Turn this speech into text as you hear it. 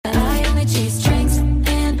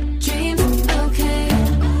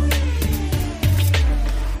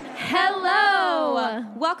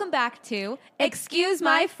back to Excuse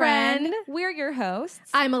My Friend. We're your hosts.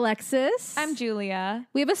 I'm Alexis. I'm Julia.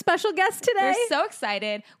 We have a special guest today. We're so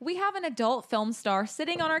excited. We have an adult film star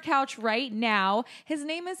sitting on our couch right now. His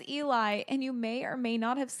name is Eli, and you may or may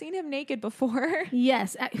not have seen him naked before.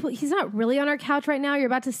 Yes. He's not really on our couch right now. You're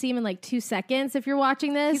about to see him in like 2 seconds if you're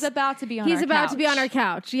watching this. He's about to be on our couch. He's about to be on our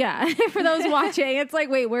couch. Yeah. For those watching, it's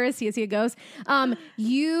like, wait, where is he? Is he a ghost?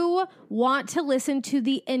 You want to listen to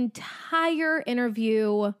the entire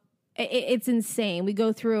interview. It's insane. We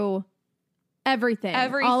go through everything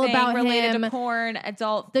all about related him, to porn,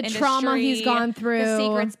 adult the trauma he's gone through, the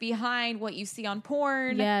secrets behind what you see on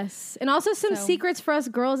porn. Yes. And also some secrets for us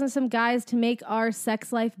girls and some guys to make our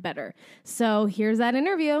sex life better. So here's that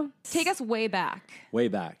interview. Take us way back. Way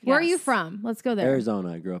back. Where are you from? Let's go there.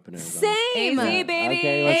 Arizona. I grew up in Arizona. Same. AZ, baby.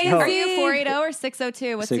 Okay, let's go. Are you 480 or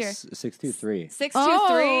 602? What's your 623. 623?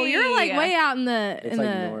 Oh, you're like way out in the It's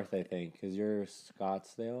like north, I think, because you're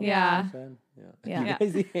Scottsdale. Yeah. Yeah. You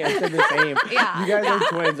guys answer the same. Yeah. You guys are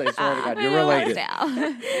twins. I swear to God, you're related.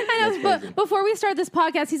 I know, but before we start this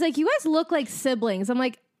podcast, he's like, you guys look like siblings. I'm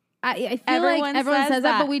like, I feel Everyone like everyone says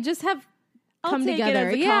that, but we just have come take it together.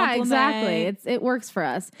 as a Yeah, compliment. exactly. It works for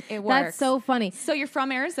us. It works. That's so funny. So you're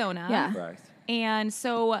from Arizona. Yeah. Correct. And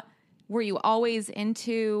so were you always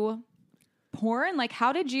into porn? Like,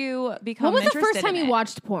 how did you become What was the interested first time in you it?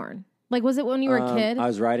 watched porn? Like, was it when you were a kid? I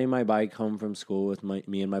was riding my bike home from school with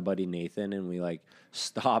me and my buddy Nathan, and we like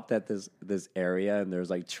stopped at this area, and there's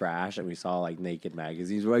like trash, and we saw like naked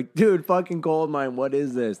magazines. We're like, dude, fucking gold mine, what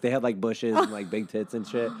is this? They had like bushes and like big tits and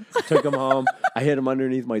shit. Took them home. I hid them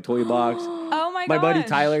underneath my toy box. Oh my god. My buddy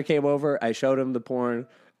Tyler came over. I showed him the porn.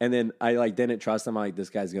 And then I like didn't trust him. I'm like, this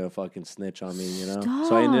guy's gonna fucking snitch on me, you know? Stop.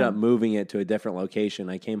 So I ended up moving it to a different location.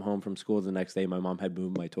 I came home from school the next day. My mom had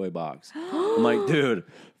moved my toy box. I'm like, dude,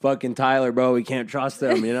 fucking Tyler, bro, we can't trust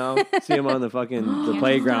him, you know? See him on the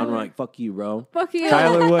playground. We're like, fuck you, bro. Fuck you.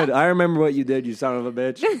 Tyler Wood, I remember what you did, you son of a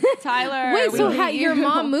bitch. Tyler. Wait, we so hate your you.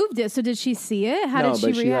 mom moved it? So did she see it? How No, did she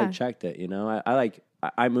but she like react? checked it, you know?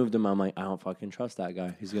 I moved him. I'm like, I don't fucking trust that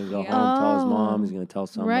guy. He's gonna go home, tell his mom. He's gonna tell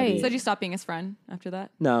somebody. Right. So did you stop being his friend after that?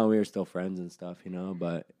 No, we were still friends and stuff, you know.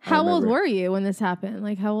 But How old were you when this happened?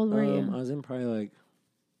 Like, how old were you? I was in probably like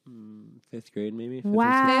 5th grade, maybe.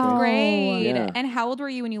 Wow. Fifth grade. Yeah. And how old were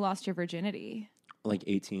you when you lost your virginity? Like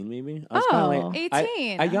 18, maybe. I was Oh. kinda like,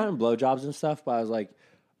 18. I got in blowjobs and stuff, but I was like,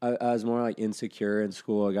 I was more like insecure in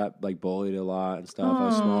school. I got like bullied a lot and stuff. I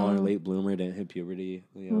was smaller, late bloomer, didn't hit puberty.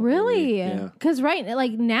 You know, Really? Yeah. Because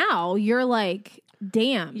like now you're like,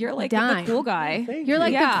 damn, You're like dime. the cool guy. Thank You're you.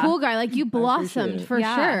 like Yeah. the cool guy. Like you blossomed it. for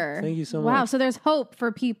Yeah. sure. Thank you so Wow. much. So there's hope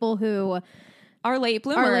for people who Our late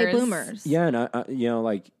bloomers. are late bloomers. Yeah, and I you know,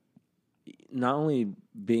 like not only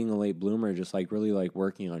being a late bloomer, just like really like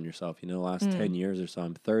working on yourself. You know, the last 10 years or so.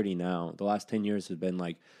 I'm 30 now. The last 10 years has been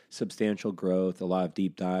like substantial growth, a lot of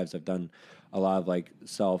deep dives. I've done a lot of like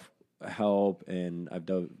self help, and I've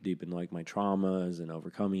dove deep in like my traumas and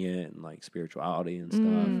overcoming it, and like spirituality and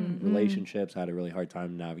stuff. Relationships. I had a really hard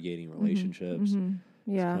time navigating relationships.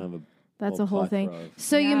 Yeah. Kind of That's a whole thing. plethora of-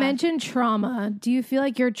 So you Yeah. mentioned trauma. Do you feel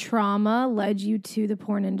like your trauma led you to the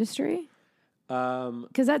porn industry?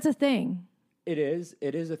 Because that's a thing. It is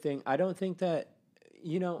a thing. I don't think that,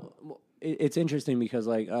 you know, it's interesting because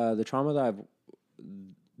like the trauma that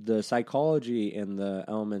the psychology and the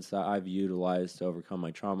elements that I've utilized to overcome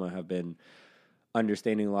my trauma have been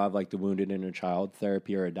understanding a lot of like the wounded inner child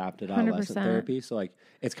therapy or adapted adolescent 100%. therapy. So like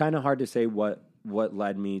it's kind of hard to say what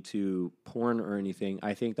led me to porn or anything.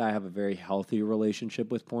 I think that I have a very healthy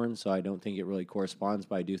relationship with porn, so I don't think it really corresponds,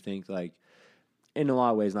 but I do think like in a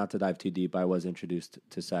lot of ways, not to dive too deep, I was introduced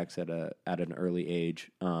to sex at an early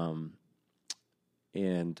age,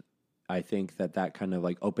 and I think that kind of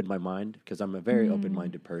like opened my mind because I'm a very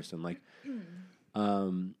open-minded person. Like,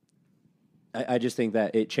 I just think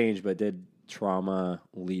that it changed, but did trauma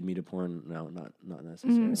lead me to porn? No, not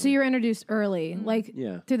necessarily. So you were introduced early, like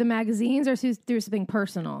Yeah. through the magazines or through something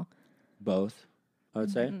personal? Both, I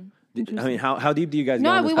would say. I mean, how deep do you guys go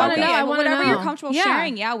No, on this we want to podcast? know. Yeah, I want to know. whatever you're comfortable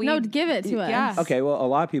sharing, yeah, we- No, give it to us. Yeah. Okay, well, a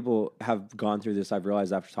lot of people have gone through this. I've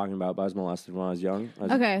realized after talking about it, but I was molested when I was young. I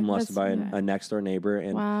was Okay, molested by that's- a next door neighbor,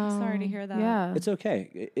 and Wow. Sorry to hear that. Yeah. it's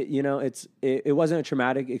okay. You know, it wasn't a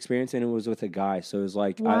traumatic experience, and it was with a guy. So it was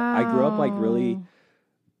like I grew up like really, Wow.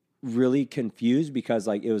 really confused because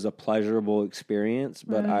like it was a pleasurable experience,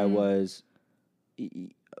 but I was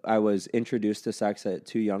introduced to sex at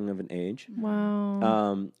too young of an age.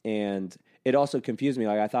 Wow. And it also confused me.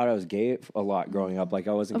 Like I thought I was gay a lot growing up. Like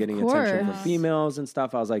I wasn't getting attention from course. females and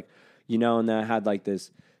stuff. I was like, you know, and then I had like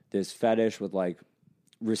this fetish with like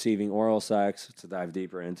receiving oral sex to dive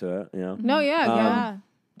deeper into it, you know? No, yeah.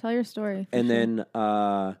 Tell your story. And then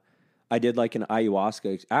I did like an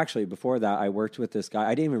ayahuasca. Actually, before that, I worked with this guy.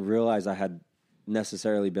 I didn't even realize I had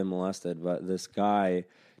necessarily been molested, but this guy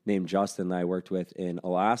named Justin that I worked with in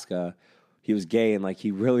Alaska, he was gay and like he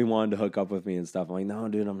really wanted to hook up with me and stuff. I'm like, no,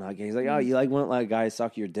 dude, I'm not gay. He's like, oh, you like wouldn't let a guy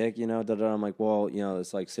suck your dick, you know? Da-da. I'm like, well, you know,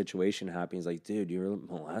 this like situation happened. He's like, dude, you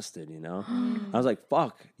were molested, you know? I was like,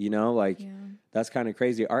 fuck, you know, like that's kind of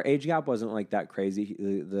crazy. Our age gap wasn't like that crazy.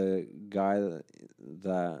 The guy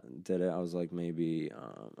that did it, I was like maybe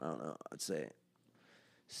I don't know, I'd say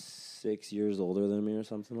 6 years older than me or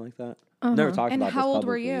something like that. Never talked And about how this old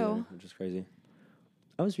were publicly you? either, which is crazy.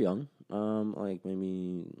 I was young, like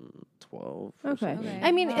maybe 12. or Okay. something.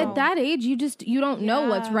 I mean, at that age, you don't know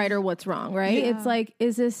what's Yeah. right or what's wrong, right? Yeah. It's like,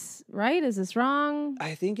 is this right? Is this wrong?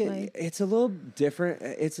 I think it's a little different.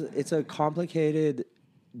 It's a complicated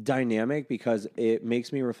dynamic because it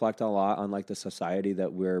makes me reflect a lot on like the society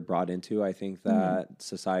that we're brought into. I think that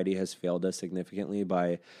society has failed us significantly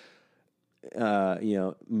by you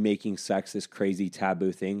know, making sex this crazy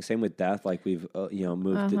taboo thing. Same with death. Like we've, you know,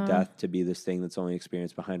 moved to death to be this thing that's only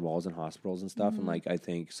experienced behind walls in hospitals and stuff. And like, I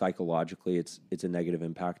think psychologically it's a negative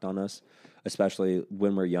impact on us, especially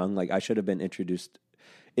when we're young. Like I should have been introduced.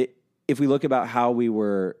 If we look about how we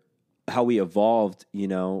evolved, you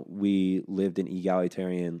know, we lived in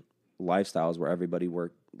egalitarian lifestyles where everybody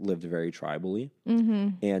lived very tribally,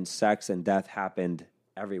 and sex and death happened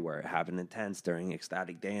everywhere. It happened in tents during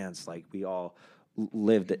ecstatic dance. Like we all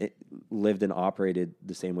lived and operated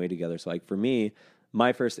the same way together. So like for me,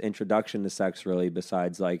 my first introduction to sex really,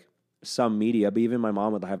 besides like some media, but even my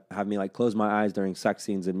mom would have me like close my eyes during sex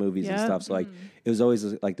scenes in movies and stuff. So like it was always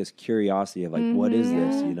like this curiosity of like, what is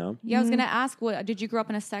this, you know? Yeah, I was gonna ask, what did you grow up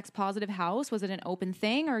in a sex positive house? Was it an open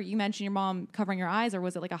ththing, or you mentioned your mom covering your eyes, or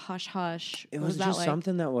was it like a hush hush? It What was that just like?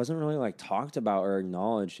 something that wasn't really like talked about or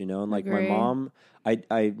acknowledged, you know. And like Agree. my mom,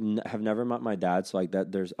 have never met my dad, so like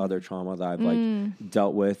that there's other trauma that I've like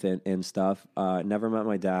dealt with and stuff. Never met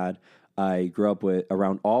my dad. I grew up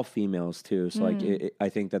around all females too, so like I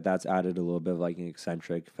think that's added a little bit of like an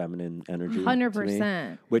eccentric feminine energy,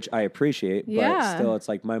 100%. which I appreciate. But Yeah. still, it's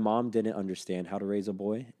like my mom didn't understand how to raise a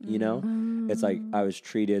boy. You know, it's like I was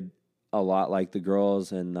treated a lot like the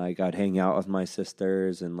girls, and like I'd hang out with my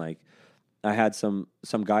sisters, and like I had some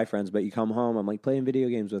guy friends, but you come home, I'm like playing video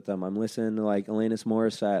games with them. I'm listening to like Alanis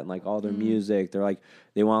Morissette and like all their music. They're like,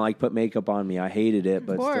 they want to like put makeup on me. I hated it,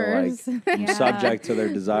 but still like I'm subject to their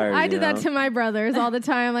desires. I you did know? that to my brothers all the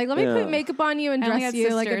time. Like, let me Yeah. put makeup on you and I only dress had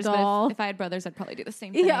you like a sisters, but doll. if I had brothers, I'd probably do the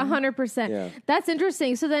same thing. Yeah, 100%. Yeah. That's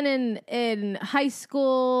interesting. So then in high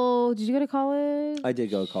school, did you go to college? I did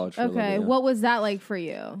go to college for a little Okay. bit, yeah. What was that like for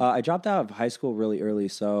you? I dropped out of high school really early,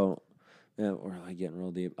 so we're like getting real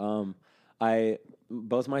deep.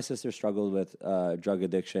 Both my sisters struggled with drug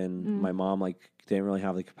addiction. My mom like didn't really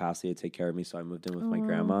have the capacity to take care of me, so I moved in with my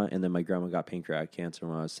grandma, and then my grandma got pancreatic cancer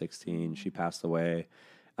when I was 16. She passed away.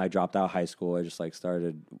 I dropped out of high school. I just like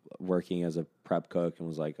started working as a prep cook and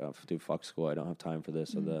was like, oh, dude, fuck school. I don't have time for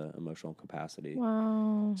this or the emotional capacity.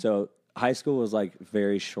 Wow. So high school was like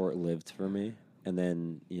very short lived for me, and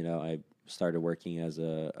then you know I started working as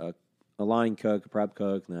a line cook, a prep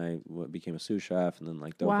cook, and then I became a sous chef, and then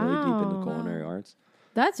like dove really deep into Wow. culinary arts.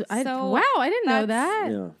 That's So wow, I didn't know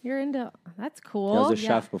that. Yeah. You're into that's cool. I was a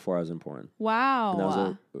chef before I was in porn. Wow. And I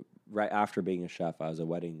was right after being a chef, I was a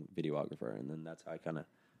wedding videographer, and then that's how I kind of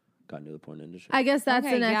got into the porn industry. I guess that's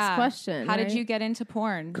Okay, the next yeah. question. How did right? you get into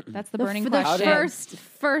porn? That's the the, burning the question.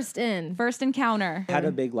 first in? First encounter. Had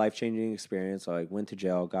a big life changing experience. I like went to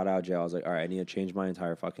jail, got out of jail. I was like, all right, I need to change my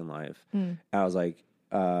entire fucking life. And I was like,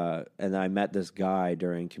 and I met this guy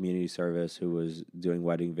during community service who was doing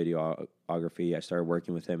wedding videography. I started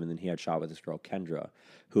working with him, and then he had shot with this girl, Kendra,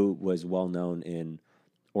 who was well known in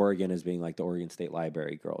Oregon as being like the Oregon State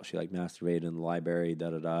Library girl. She like masturbated in the library,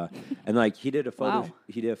 and like he did a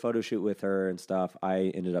photo shoot with her and stuff.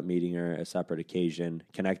 I ended up meeting her a separate occasion,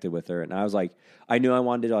 connected with her, and I was like, I knew I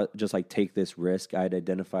wanted to just like take this risk. I'd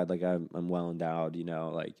identified like I'm well endowed, you know,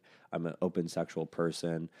 like I'm an open sexual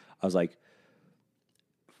person. I was like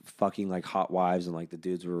fucking like hot wives, and like the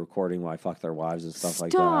dudes were recording while I fucked their wives and stuff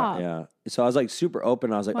like Stop. that. Yeah. So I was like super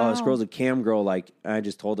open. I was like, oh, this girl's a cam girl. Like, and I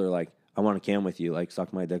just told her like, I want to cam with you. Like,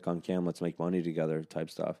 suck my dick on cam. Let's make money together type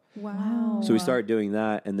stuff. Wow. So we started doing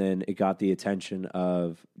that, and then it got the attention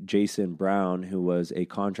of Jason Brown, who was a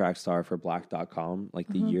contract star for Black.com, like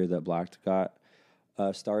the year that Black got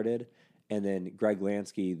started. And then Greg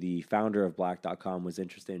Lansky, the founder of Black.com, was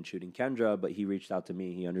interested in shooting Kendra, but he reached out to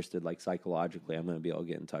me. He understood, like, psychologically, I'm going to be able to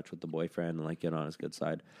get in touch with the boyfriend and, like, get on his good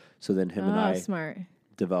side. So then him and I smart.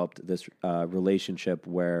 developed this relationship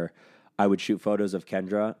where I would shoot photos of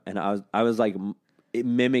Kendra, and I was like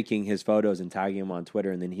mimicking his photos and tagging him on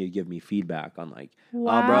Twitter, and then he'd give me feedback on like, oh,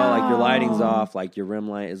 bro, like your lighting's off, like your rim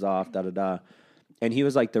light is off, da da da. And he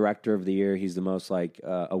was like director of the year. He's the most like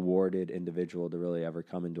awarded individual to really ever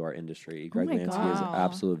come into our industry. Greg Lansky is an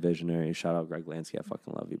absolute visionary. Shout out Greg Lansky. I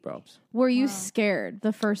fucking love you, bro. Were you scared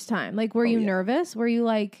the first time? Like, were you nervous? Were you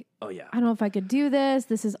like, oh yeah, I don't know if I could do this.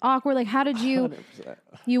 This is awkward. Like, how did you? 100%.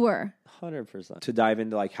 You were 100%. To dive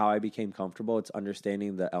into like how I became comfortable, it's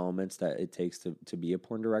understanding the elements that it takes to be a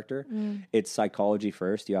porn director. It's psychology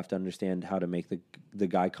first. You have to understand how to make the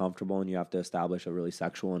guy comfortable, and you have to establish a really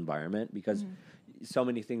sexual environment because so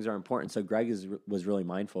many things are important. So Greg was really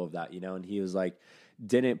mindful of that, you know, and he was like,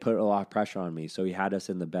 didn't put a lot of pressure on me. So he had us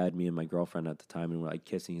in the bed, me and my girlfriend at the time, and we're like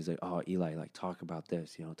kissing. He's like, oh, Eli, like talk about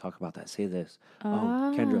this, you know, talk about that, say this.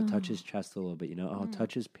 Oh, Kendra, touch his chest a little bit, you know, oh,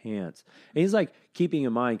 touch his pants. And he's like keeping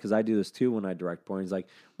in mind, because I do this too when I direct porn. He's like,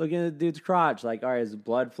 look at the dude's crotch, like, all right, is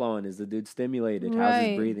blood flowing? Is the dude stimulated? How's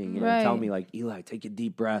his breathing? You know, tell me like, Eli, take a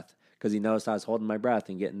deep breath, because he noticed I was holding my breath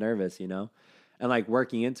and getting nervous, you know, and like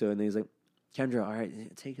working into it. And he's like, Kendra, all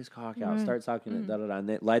right, take his cock out, start talking, da da da. And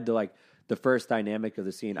it led to like the first dynamic of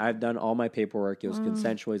the scene. I've done all my paperwork. It was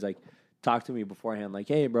consensual. He's like, talk to me beforehand, like,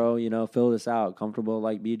 hey, bro, you know, fill this out. Comfortable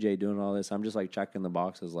like BJ doing all this. I'm just like checking the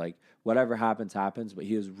boxes, like whatever happens, happens. But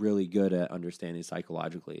he was really good at understanding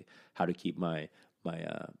psychologically how to keep my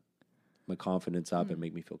confidence up and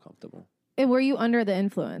make me feel comfortable. And were you under the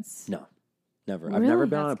influence? No. Never. Really? I've never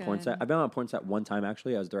been on a That's porn good. set. I've been on a porn set one time,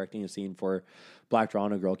 actually. I was directing a scene for Black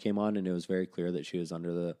Drawn. A girl came on, and it was very clear that she was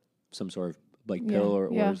under some sort of like pill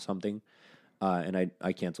or something. And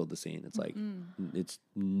I canceled the scene. It's like, it's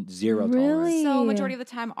zero tolerance. Really? So majority of the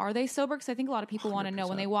time, are they sober? Because I think a lot of people want to know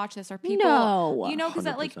when they watch this. Are people, No. you know, because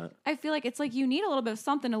that like 100%. I feel like it's like you need a little bit of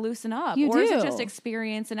something to loosen up, You or is it do. just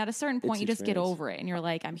experience? And at a certain point, It's you just get experience. over it, and you're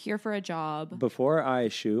like, I'm here for a job. Before I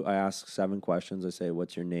shoot, I ask 7 questions. I say,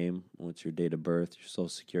 what's your name? What's your date of birth? Your social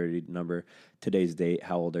security number? Today's date?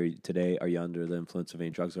 How old are you today? Are you under the influence of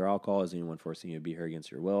any drugs or alcohol? Is anyone forcing you to be here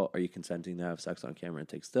against your will? Are you consenting to have sex on camera and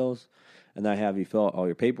take stills? And I have you fill out all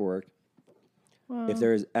your paperwork. If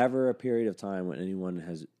there is ever a period of time when anyone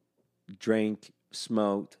has drank,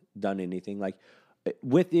 smoked, done anything, like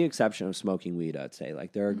with the exception of smoking weed, I'd say,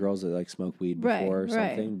 like there are girls that like smoke weed Right, before or right.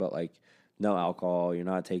 something, but like no alcohol, you're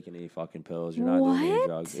not taking any fucking pills, you're not doing any What?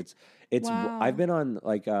 drugs. It's Wow. I've been on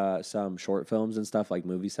like some short films and stuff, like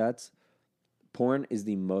movie sets. Porn is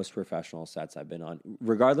the most professional sets I've been on.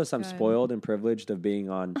 Regardless, I'm spoiled and privileged of being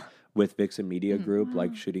on with Vixen Media Group,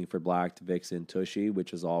 like shooting for Black, Vixen, Tushy,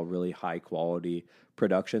 which is all really high quality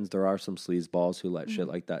productions. There are some sleazeballs who let shit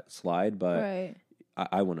like that slide, but Right.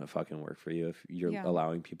 I wouldn't fucking work for you if you're Yeah.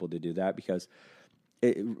 allowing people to do that, because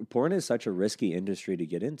porn is such a risky industry to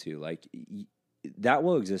get into. Like that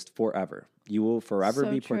will exist forever. You will forever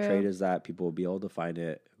So be portrayed true. as that. People will be able to find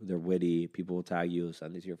it. They're witty. People will tag you,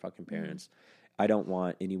 send it to your fucking parents. I don't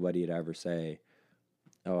want anybody to ever say,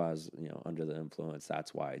 "Oh, I was, you know, under the influence.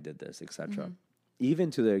 That's why I did this," etc. Even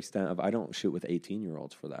to the extent of I don't shoot with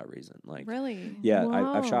 18-year-olds for that reason. Like, Really? yeah,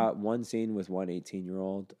 Wow. I've shot one scene with one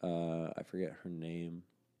 18-year-old. I forget her name.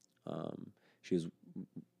 She was,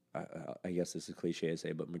 I guess this is cliche to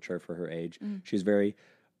say, but mature for her age. She was very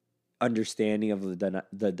understanding of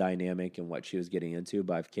the dynamic and what she was getting into.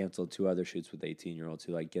 But I've canceled 2 other shoots with 18-year-olds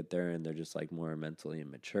who like get there and they're just like more mentally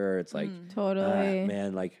immature. It's like, Totally.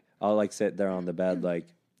 man, like I'll like sit there on the bed like,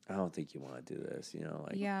 I don't think you want to do this, you know,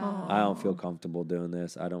 like Yeah. I don't feel comfortable doing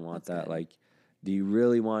this. I don't want that. Like, do you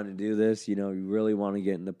really want to do this? You know, you really want to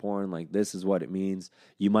get into porn? Like, this is what it means.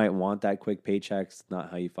 You might want that quick paycheck. It's not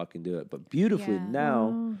how you fucking do it. But beautifully Yeah.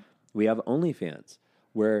 now we have OnlyFans,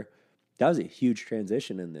 where that was a huge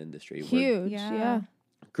transition in the industry. where Huge. Yeah. Yeah.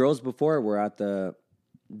 girls before were at the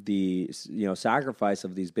sacrifice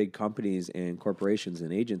of these big companies and corporations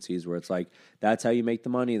and agencies, where it's like, that's how you make the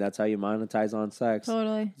money, that's how you monetize on sex.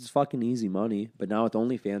 Totally. It's fucking easy money. But now with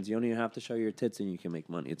OnlyFans, you don't even have to show your tits and you can make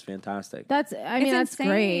money. It's fantastic. That's It's that's insane.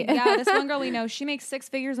 great. Yeah, this one girl we know, she makes 6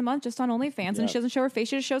 figures a month just on OnlyFans, Yeah. and she doesn't show her face;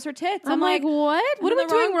 she just shows her tits. I'm like, what? What I'm are in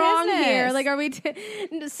we the doing wrong wrong here? business. Like, are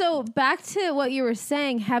we? So back to what you were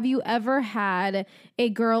saying. Have you ever had a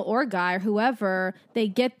girl or guy or whoever, they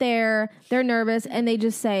get there, they're nervous, and they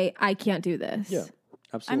just say, "I can't do this." Yeah,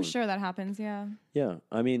 absolutely. I'm sure that happens. Yeah. Yeah,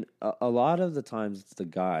 I mean, a lot of the times it's the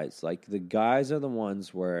guys. Like the guys are the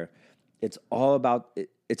ones where it's all about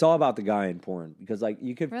it's all about the guy in porn, because like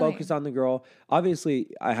you could Really? focus on the girl. Obviously,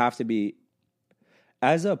 I have to be,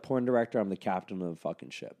 as a porn director, I'm the captain of the fucking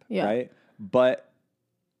ship, Yeah. right? But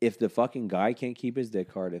if the fucking guy can't keep his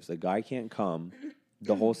dick hard, if the guy can't come,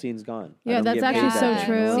 the whole scene's gone. I Yeah, don't that's get paid actually so that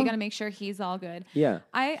true. So much. you got to make sure he's all good. Yeah.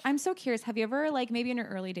 I'm so curious. Have you ever, like, maybe in your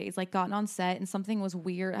early days, like, gotten on set and something was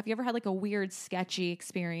weird? Have you ever had like a weird, sketchy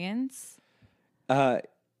experience? A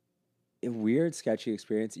weird, sketchy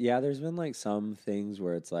experience. Yeah, there's been like some things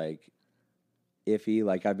where it's like iffy.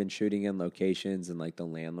 Like I've been shooting in locations and like the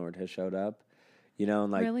landlord has showed up,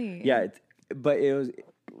 and like Really? yeah. But it was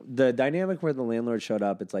the dynamic where the landlord showed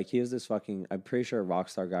up. It's like he was this fucking, I'm pretty sure, rock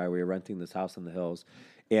star guy. We were renting this house in the hills.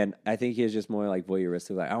 And I think he was just more like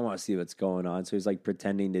voyeuristic, like I want to see what's going on. So he's like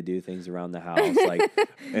pretending to do things around the house, like,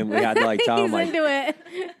 and we had to like tell him He's like, into it.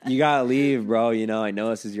 you gotta leave, bro. I know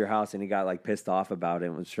this is your house, and he got like pissed off about it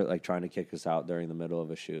and was like trying to kick us out during the middle of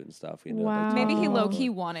a shoot and stuff. Wow. like, Maybe he Oh. low key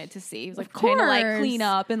wanted to see. He was like Of trying to like course. clean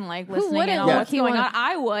up and like Who listening wouldn't in on Yeah. what's going on.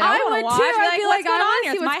 I would. I I would would watch. too. Be I'd like, be what's like, going I on wanna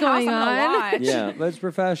here? see It's my what's house. going I'm on. gonna watch. Yeah, but it's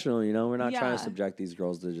professional. We're not trying Yeah. to subject these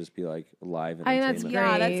girls to just be like live I mean, entertainment. that's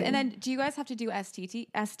Yeah, great. and then do you guys have to do STD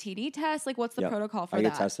tests? Like, what's the Yep. protocol for I that?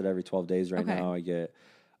 get tested every 12 days right Okay. now. I get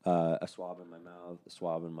a swab in my mouth, a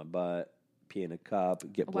swab in my butt, pee in a cup,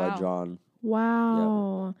 get blood Wow. drawn.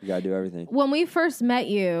 Wow. You gotta do everything. When we first met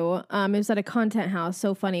you, it was at a content house.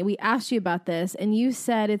 So funny. We asked you about this, and you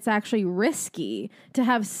said it's actually risky to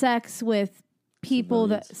have sex with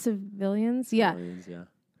people civilians. Yeah. Civilians, yeah.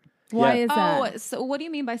 Why Yeah. is that? Oh, so what do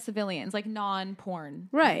you mean by civilians? Like non-porn?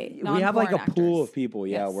 Right. We have like a non-porn pool actors. of people,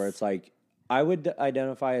 yeah, Yes. where it's like I would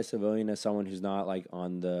identify a civilian as someone who's not like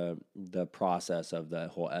on the process of the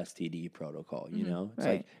whole STD protocol. It's Right.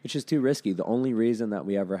 like it's just too risky. The only reason that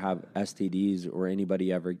we ever have STDs or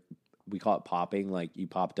anybody ever, we call it popping, like you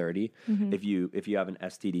pop 30 if you have an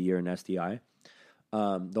STD or an STI.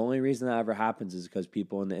 The only reason that ever happens is because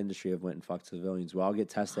people in the industry have went and fucked civilians. We all get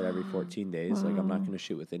tested every 14 days. Like I'm not going to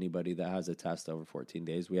shoot with anybody that has a test over 14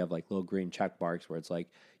 days. We have like little green check marks where it's like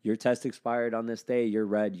your test expired on this day. You're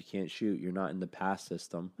red. You can't shoot. You're not in the pass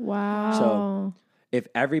system. Wow. So if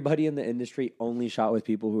everybody in the industry only shot with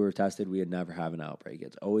people who were tested, we would never have an outbreak.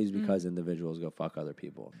 It's always because individuals go fuck other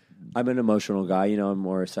people. I'm an emotional guy. I'm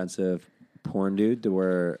more a sensitive porn dude to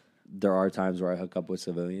where there are times where I hook up with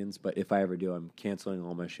civilians, but if I ever do, I'm canceling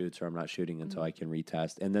all my shoots or I'm not shooting until I can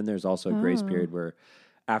retest. And then there's also a grace period where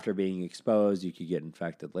after being exposed, you could get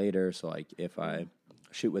infected later. So like if I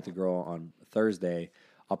shoot with a girl on Thursday,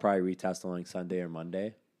 I'll probably retest on like Sunday or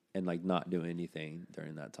Monday and like not do anything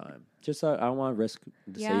during that time. Just I don't want to risk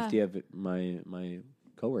the Yeah. safety of my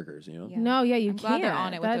coworkers, Yeah. No, yeah, you I'm can't. glad they're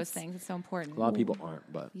on it with those That's- things. It's so important. A lot of people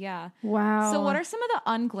aren't, but Yeah. Wow. So what are some of the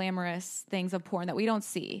unglamorous things of porn that we don't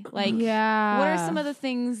see? Like, Yeah. what are some of the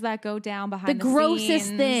things that go down the behind the grossest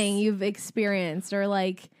scenes? thing you've experienced, or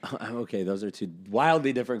like? okay, those are two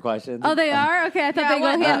wildly different questions. Oh, they are. Okay, I thought Yeah, they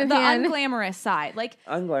what, go hand in the hand. unglamorous side. Like,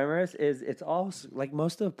 Unglamorous is it's all like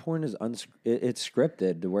most of porn is it's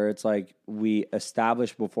scripted where it's like we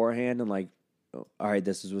establish beforehand and like all right,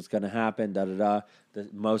 this is what's going to happen, da da da.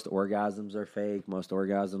 Most orgasms are fake. Most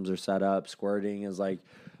orgasms are set up. Squirting is like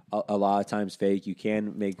a lot of times fake. You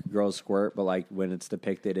can make girls squirt, but like when it's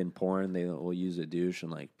depicted in porn, they will use a douche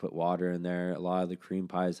and like put water in there. A lot of the cream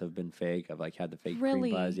pies have been fake. I've like had the fake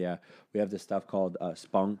Really? cream pies. Yeah, we have this stuff called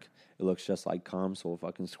spunk. It looks just like cum, so we'll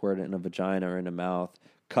fucking squirt it in a vagina or in a mouth.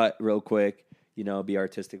 Cut real quick. Be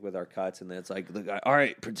artistic with our cuts, and then it's like the guy. All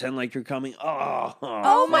right, pretend like you're coming.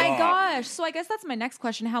 oh my gosh. So I guess that's my next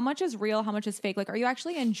question. How much is real? How much is fake? Like, are you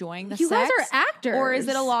actually enjoying the You guys sex? are actors. Or is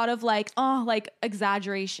it a lot of like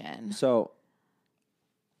exaggeration? So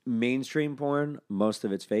mainstream porn, most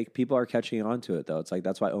of it's fake. People are catching on to it though. It's like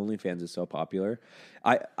that's why OnlyFans is so popular.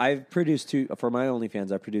 I've produced for my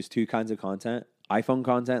OnlyFans. I've produced two kinds of content. iPhone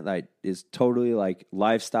content that is totally like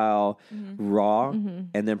lifestyle, raw,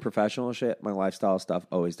 and then professional shit. My lifestyle stuff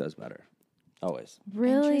always does better. Always.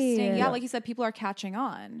 Really? Interesting. Yeah, like you said, people are catching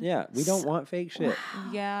on. Yeah, we don't want fake shit.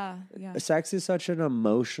 Yeah. Yeah. Sex is such an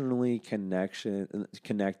emotionally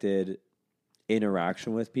connected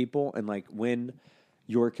interaction with people, and like when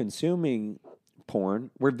you're consuming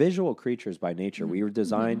porn, we're visual creatures by nature. We were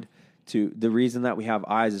designed to. The reason that we have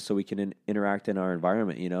eyes is so we can interact in our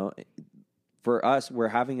environment. For us, we're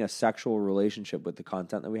having a sexual relationship with the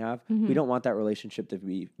content that we have. We don't want that relationship to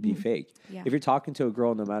be fake. Yeah. If you're talking to a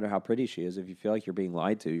girl, no matter how pretty she is, if you feel like you're being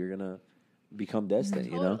lied to, you're gonna become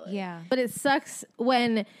distant. Yeah. But it sucks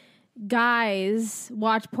when guys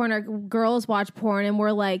watch porn or girls watch porn and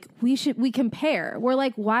we're like, we compare. We're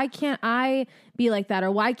like, why can't I be like that?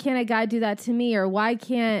 Or why can't a guy do that to me? Or why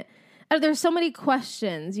can't, there's so many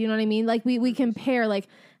questions, you know what I mean? Like we compare, like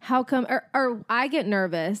how come, or I get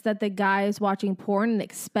nervous that the guy is watching porn and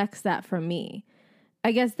expects that from me.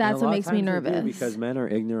 I guess that's And a what lot of makes me times they do, nervous. because men are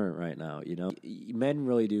ignorant right now. Men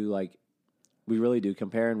really do we really do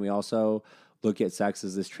compare, and we also look at sex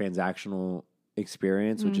as this transactional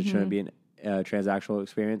experience, which it shouldn't be a transactional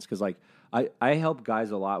experience. Because like I help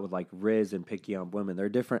guys a lot with like Riz and picking up women. There are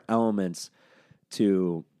different elements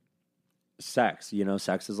to sex. You know,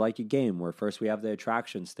 sex is like a game where first we have the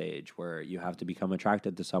attraction stage where you have to become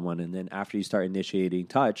attracted to someone, and then after you start initiating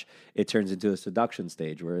touch, it turns into a seduction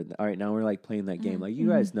stage where, all right, now we're like playing that game. Like you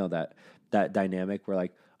guys know that dynamic where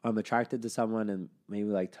like I'm attracted to someone and maybe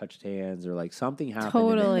like touched hands or like something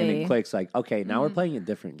happened and it clicks like, okay, now we're playing a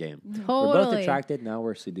different game. We're both attracted, now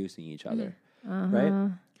we're seducing each other. Right?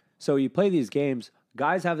 So you play these games.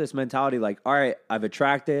 Guys have this mentality like, all right, I've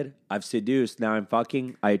attracted, I've seduced, now I'm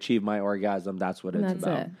fucking, I achieve my orgasm. That's what it's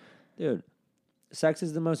about. Dude, sex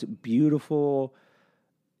is the most beautiful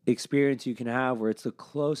experience you can have where it's the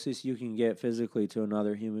closest you can get physically to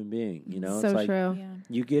another human being. You know, So it's like true.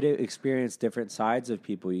 you get to experience different sides of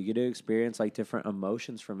people. You get to experience like different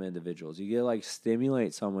emotions from individuals. You get to like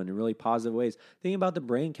stimulate someone in really positive ways. Think about the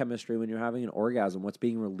brain chemistry when you're having an orgasm, what's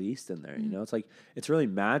being released in there. You know, it's like, it's really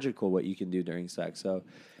magical what you can do during sex. So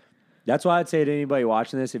that's why I'd say to anybody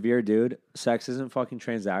watching this, if you're a dude, sex isn't fucking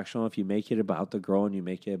transactional. If you make it about the girl and you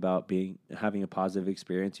make it about having a positive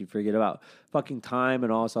experience, you forget about fucking time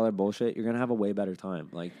and all this other bullshit, you're gonna have a way better time.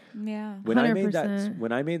 Like, when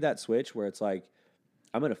 100%. I made that switch where it's like,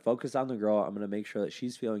 I'm gonna focus on the girl, I'm gonna make sure that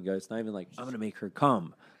she's feeling good. It's not even like I'm gonna make her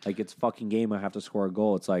come. Like it's a fucking game, I have to score a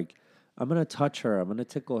goal. It's like I'm gonna touch her, I'm gonna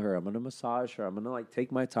tickle her, I'm gonna massage her, I'm gonna like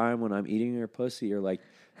take my time when I'm eating her pussy, or like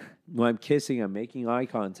when I'm kissing, I'm making eye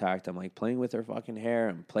contact, I'm like playing with her fucking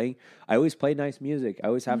hair, I always play nice music, I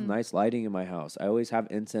always have nice lighting in my house, I always have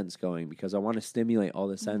incense going because I want to stimulate all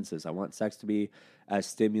the senses. I want sex to be as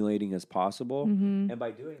stimulating as possible. And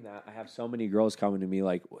by doing that, I have so many girls coming to me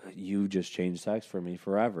like, you just changed sex for me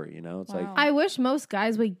forever. You know, it's like, I wish most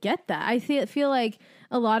guys would get that. I feel like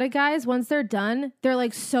a lot of guys, once they're done, they're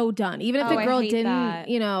like so done. Even if the girl didn't,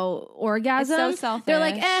 you know, orgasm, It's so selfish. they're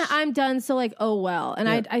like, I'm done. So like, oh well. And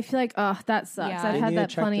I feel like, oh, that sucks. Yeah. I've they had need to that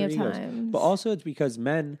check plenty their of egos. times. But also it's because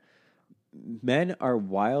men are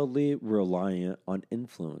wildly reliant on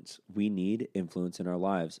influence. We need influence in our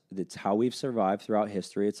lives. It's how we've survived throughout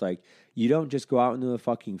history. It's like, you don't just go out into the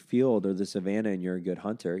fucking field or the savannah and you're a good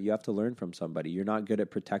hunter. You have to learn from somebody. You're not good at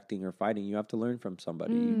protecting or fighting. You have to learn from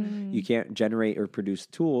somebody. You can't generate or produce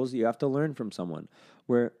tools. You have to learn from someone.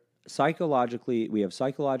 We have psychologically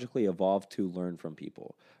evolved to learn from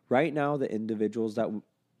people. Right now, the individuals that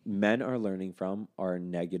men are learning from are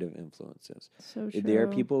negative influences. So true. There are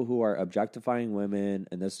people who are objectifying women,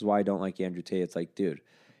 and this is why I don't like Andrew Tate. It's like, dude,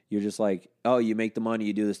 you're just like, oh, you make the money,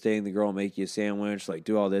 you do this thing, the girl will make you a sandwich, like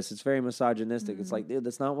do all this. It's very misogynistic. It's like, dude,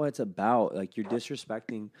 that's not what it's about. Like, you're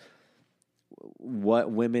disrespecting what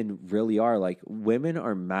women really are. Like, women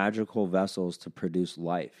are magical vessels to produce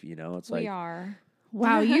life, you know? It's like, We are.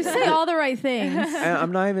 Wow, you say all the right things. and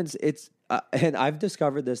I'm not even, and I've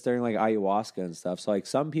discovered this during like ayahuasca and stuff. So like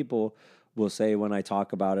some people will say when I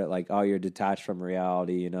talk about it, like, oh, you're detached from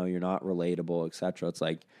reality, you know, you're not relatable, etc. It's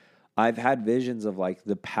like, I've had visions of like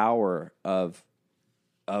the power of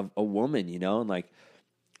a woman, you know, and like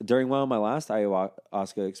during one of my last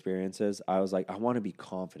ayahuasca experiences, I was like, I want to be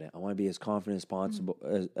confident. I want to be as confident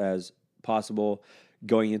as possible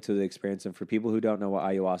going into the experience. And for people who don't know what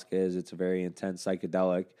ayahuasca is, it's a very intense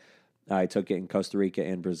psychedelic. I took it in Costa Rica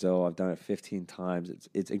and Brazil. I've done it 15 times.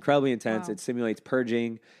 It's incredibly intense. Wow. It simulates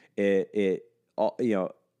purging. It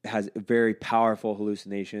has very powerful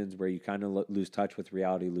hallucinations where you kind of lose touch with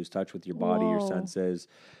reality, lose touch with your body, your senses.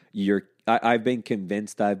 I've been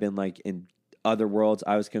convinced I've been like in other worlds.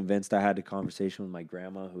 I was convinced I had a conversation with my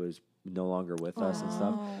grandma who is no longer with us and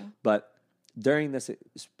stuff. But during this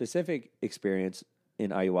specific experience in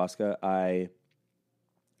ayahuasca, I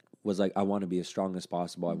was like, I want to be as strong as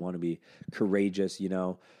possible. I want to be courageous, you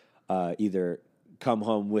know, either come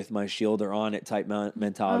home with my shield or on it type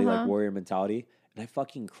mentality, like warrior mentality. And I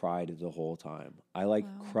fucking cried the whole time. I like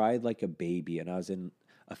cried like a baby, and I was in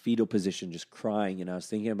a fetal position just crying. And I was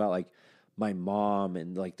thinking about like my mom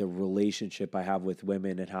and like the relationship I have with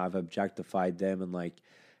women and how I've objectified them, and like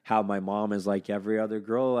how my mom is like every other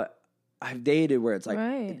girl I've dated, where it's like,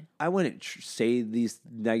 I wouldn't say these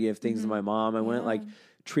negative things to my mom. I wouldn't like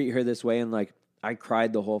treat her this way. And like, I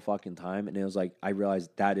cried the whole fucking time. And it was like, I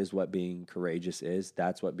realized that is what being courageous is.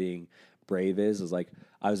 That's what being brave is like,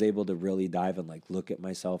 I was able to really dive and like look at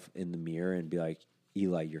myself in the mirror and be like,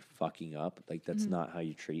 Eli, you're fucking up. Like, that's not how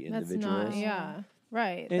you treat individuals.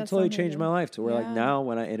 Right. And it totally changed my life to where like now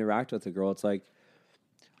when I interact with a girl, it's like,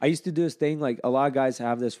 I used to do this thing, like a lot of guys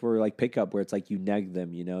have this for like pickup where it's like you neg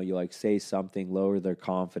them, you know, you like say something, lower their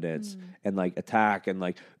confidence and like attack and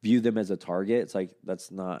like view them as a target. It's like, that's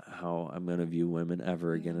not how I'm going to view women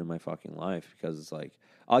ever again in my fucking life, because it's like,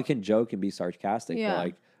 I can joke and be sarcastic, but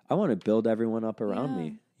like, I want to build everyone up around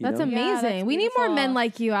me. That's know? amazing. Yeah, that's we need more beautiful. men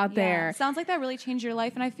like you out there. Sounds like that really changed your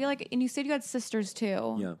life. And I feel like, and you said you had sisters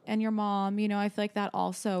too. Yeah. And your mom, you know, I feel like that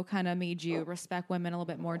also kind of made you respect women a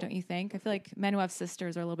little bit more, don't you think? I feel like men who have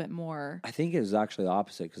sisters are a little bit more. I think it was actually the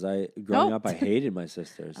opposite, because growing up, I hated my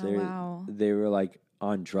sisters. Wow. They were like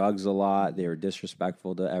on drugs a lot. They were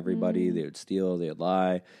disrespectful to everybody. They would steal. They would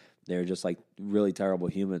lie. They were just like really terrible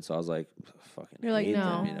humans. So I was like, fucking You're like, hate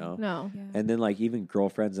no, them, you know? no. Yeah. And then like even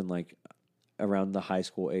girlfriends and like around the high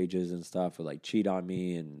school ages and stuff would like cheat on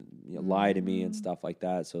me and lie to me and stuff like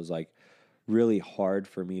that. So it was like really hard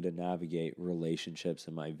for me to navigate relationships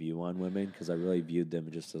and my view on women, because I really viewed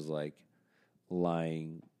them just as like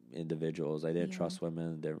lying individuals. I didn't trust women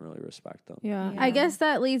and didn't really respect them. Yeah. I guess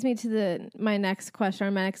that leads me to my next question,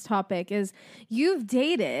 or my next topic is, you've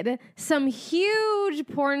dated some huge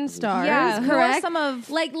porn stars, Yeah, correct? who are some of-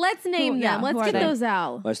 like, let's name yeah, them. Let's who are get they? those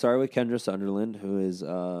out. I started with Kendra Sunderland, who is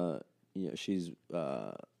she's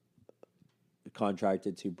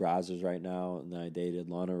contracted to Brazzers right now, and then I dated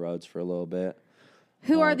Lana Rhodes for a little bit.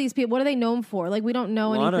 Who are these people? What are they known for? Like, we don't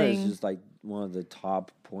know Lana anything. is just like one of the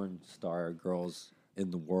top porn star girls in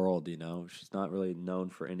the world, you know. She's not really known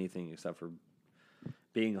for anything except for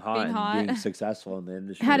being hot and being successful in the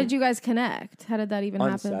industry. How did you guys connect? How did that even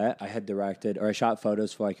on happen? set? I had directed, or I shot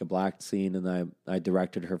photos for like a black scene, and I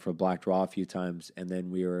directed her for Black Raw a few times, and then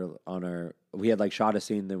we had like shot a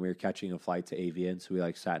scene, then we were catching a flight to Avian, so we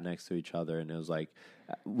like sat next to each other, and it was like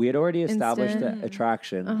we had already established the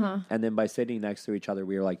attraction, and then by sitting next to each other,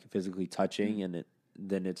 we were like physically touching, and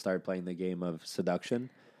then it started playing the game of seduction.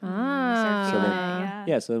 So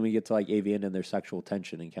then we get to like Avian and their sexual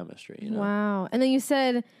tension and chemistry, you know. Wow. And then you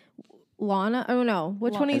said Lana. Oh, no.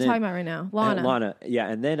 Which one are you talking about right now? Lana. Lana, yeah.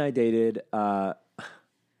 And then I dated Lana.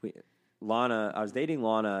 I was dating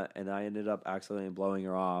Lana, and I ended up accidentally blowing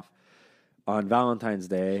her off on Valentine's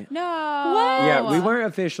Day. No. What? Yeah, we weren't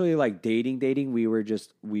officially like dating. We were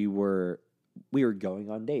going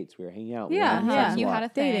on dates. We were hanging out. You had a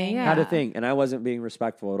thing. Dating, yeah. Had a thing, and I wasn't being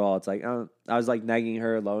respectful at all. It's like I was like negging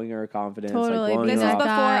her, lowering her confidence, Totally. like blowing This her is off. before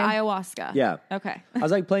Guy. ayahuasca. Yeah, Okay. I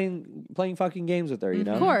was like playing fucking games with her, you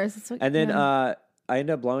know. Of course. It's like, And then yeah. I end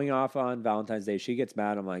up blowing off on Valentine's Day. She gets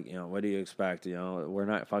mad. I'm like, what do you expect? We're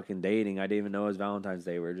not fucking dating. I didn't even know it was Valentine's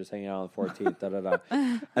Day. We were just hanging out on the 14th. da, da, da.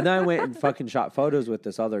 And then I went and fucking shot photos with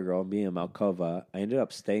this other girl, Mia Malkova. I ended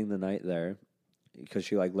up staying the night there because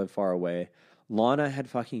she like lived far away. Lana had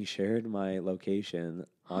fucking shared my location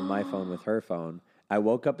on my phone with her phone. I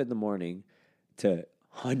woke up in the morning to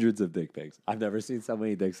hundreds of dick pics. I've never seen so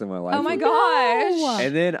many dicks in my life. Oh my gosh.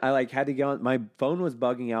 And then I like had to go on. My phone was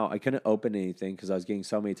bugging out. I couldn't open anything because I was getting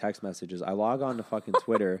so many text messages. I log on to fucking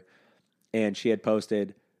Twitter, and she had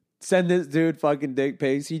posted, "Send this dude fucking dick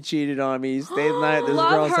pics. He cheated on me. He stayed the night at this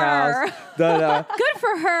Love girl's her. house." Da-da. Good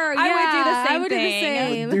for her. I would do the Yeah, same I would do the thing.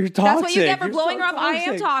 same. You're toxic. That's what you get for You're blowing so her off. I am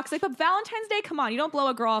toxic. toxic. But Valentine's Day, come on. You don't blow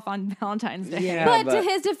a girl off on Valentine's Day. Yeah, But to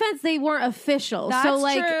his defense, they weren't official. So, That's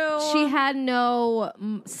like, true. she had no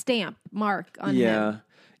stamp mark on him.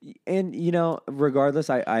 And regardless,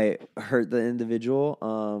 I hurt the individual.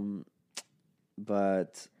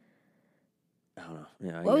 But I don't know.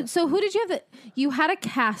 Yeah. I Well, guess. so who did you have? You had a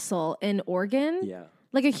castle in Oregon? Yeah.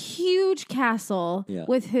 Like a huge castle. Yeah.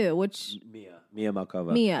 With who? Which? Mia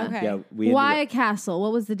Malkova. Mia. Okay. Yeah. We Why ended a castle?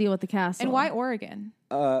 What was the deal with the castle? And why Oregon?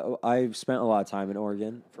 I've spent a lot of time in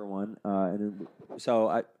Oregon for one, so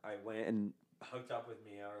I went and hooked up with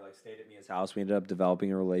Mia, or like stayed at Mia's house. We ended up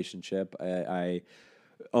developing a relationship. I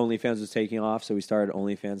OnlyFans was taking off, so we started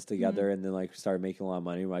OnlyFans together, and then like started making a lot of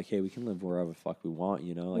money. We're like, hey, we can live wherever the fuck we want,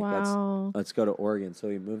 Like Wow. let's go to Oregon. So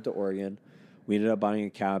we moved to Oregon. We ended up buying a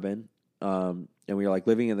cabin, and we were like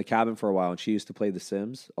living in the cabin for a while. And she used to play The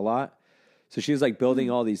Sims a lot, so she was like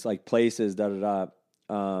building all these like places,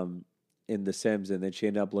 in The Sims, and then she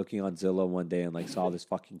ended up looking on Zillow one day and like saw this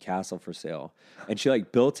fucking castle for sale, and she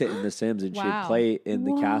like built it in The Sims, and she'd Wow. play in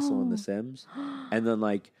the castle in The Sims, and then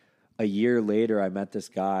like a year later, I met this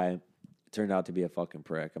guy. It turned out to be a fucking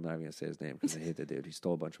prick. I'm not even gonna say his name because I hate the dude. He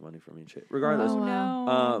stole a bunch of money from me and shit. Regardless, Oh,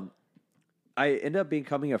 no. I ended up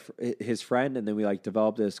becoming his friend, and then we like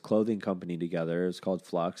developed this clothing company together. It was called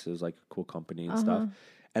Flux. It was like a cool company and stuff.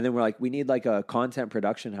 And then we're like, we need like a content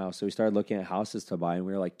production house. So we started looking at houses to buy, and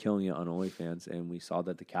we were like killing it on OnlyFans. And we saw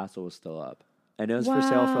that the castle was still up, and it was for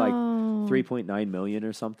sale for like Wow. 3.9 million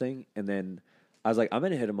or something. And then I was like, I'm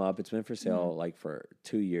gonna hit him up. It's been for sale like for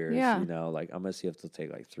 2 years. Yeah. You know, like I'm gonna see if they'll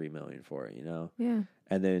take like $3 million for it. You know. Yeah.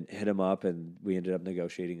 And then hit him up, and we ended up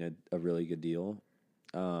negotiating a really good deal,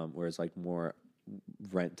 where it's like more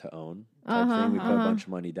rent to own type thing. We put a bunch of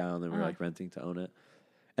money down, then we were like renting to own it.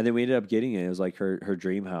 And then we ended up getting it. It was like her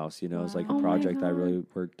dream house, you know. It was like a project I really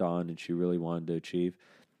worked on and she really wanted to achieve.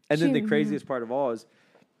 And then the craziest part of all is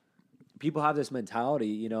people have this mentality,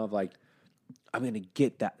 you know, of like, I'm going to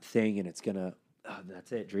get that thing and it's going to,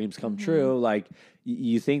 that's it. Dreams come true. Like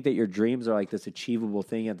you think that your dreams are like this achievable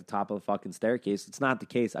thing at the top of the fucking staircase. It's not the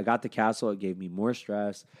case. I got the castle. It gave me more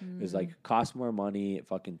stress. It was like, cost more money. It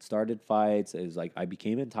fucking started fights. It was like, I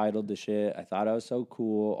became entitled to shit. I thought I was so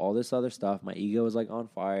cool. All this other stuff. My ego was like on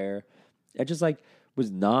fire. It just like was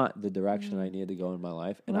not the direction I needed to go in my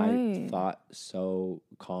life. And I thought so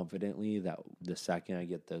confidently that the second I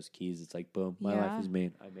get those keys, it's like, boom, my life is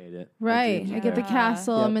made. I made it. Right. I get the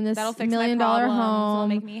castle. I'm in this That'll fix $1 million my problems. It'll home.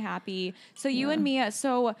 make me happy. So you and Mia,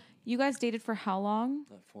 so you guys dated for how long?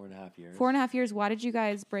 4.5 years. 4.5 years. Why did you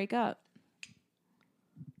guys break up?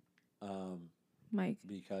 Mike.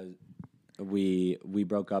 Because we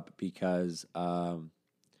broke up because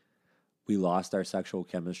we lost our sexual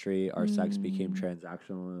chemistry. Our sex became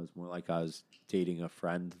transactional. It was more like I was dating a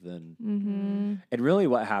friend than. And really,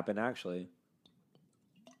 what happened actually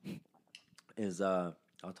is I'll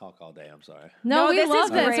talk all day. I'm sorry. No, we this love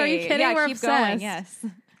is this. great. Are you kidding? Yeah, We're keep obsessed. going. Yes.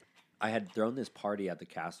 I had thrown this party at the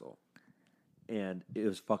castle, and it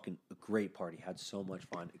was fucking a great party. Had so much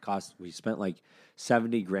fun. We spent like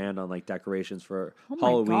 $70,000 on like decorations for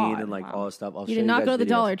Halloween God. and like all this stuff. I'll You show did not guys go to the videos.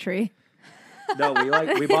 Dollar Tree. No,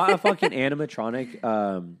 we bought a fucking animatronic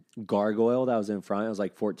gargoyle that was in front. It was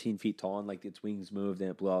like 14 feet tall, and like its wings moved and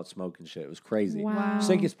it blew out smoke and shit. It was crazy. Wow.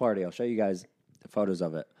 Sickest party. I'll show you guys the photos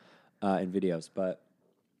of it and videos. But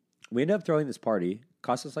we ended up throwing this party.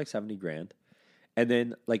 Cost us like $70,000. And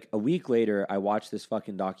then like a week later, I watched this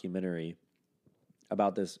fucking documentary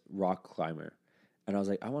about this rock climber. And I was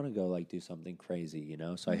like, I want to go like do something crazy, you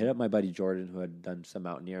know? So I hit up my buddy Jordan, who had done some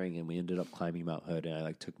mountaineering, and we ended up climbing Mount Hood, and I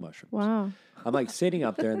like took mushrooms. Wow. I'm like sitting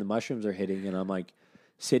up there and the mushrooms are hitting, and I'm like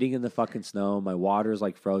sitting in the fucking snow. My water's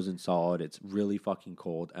like frozen solid. It's really fucking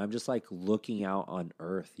cold. And I'm just like looking out on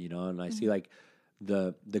Earth, you know, and I see like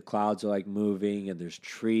the clouds are like moving and there's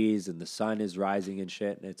trees and the sun is rising and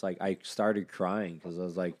shit. And it's like I started crying because I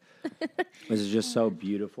was like, this is just so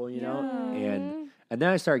beautiful, you know? And then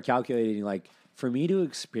I started calculating like, for me to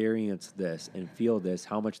experience this and feel this,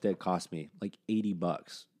 how much did it cost me? Like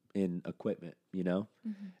 $80 in equipment, you know?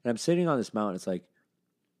 And I'm sitting on this mountain. It's like,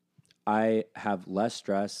 I have less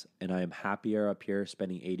stress and I am happier up here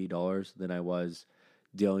spending $80 than I was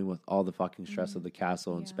dealing with all the fucking stress of the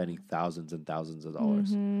castle and spending thousands and thousands of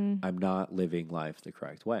dollars. I'm not living life the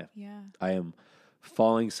correct way. Yeah. I am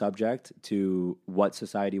falling subject to what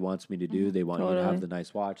society wants me to do. They want you to have the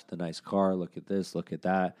nice watch, the nice car, look at this, look at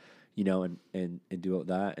that, you know, and do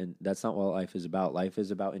that. And that's not what life is about. Life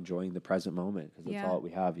is about enjoying the present moment because that's all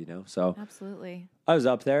we have, you know? So Absolutely. I was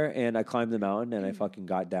up there and I climbed the mountain and I fucking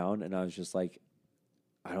got down and I was just like,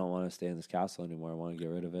 I don't want to stay in this castle anymore. I want to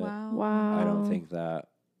get rid of it. Wow. I don't think that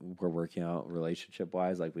we're working out relationship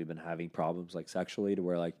wise. Like we've been having problems like sexually to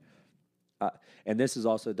where like, and this is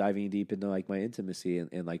also diving deep into like my intimacy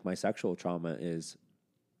and like my sexual trauma is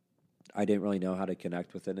I didn't really know how to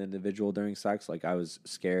connect with an individual during sex. Like I was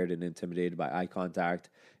scared and intimidated by eye contact.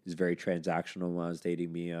 It was very transactional when I was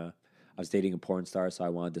dating Mia. I was dating a porn star, so I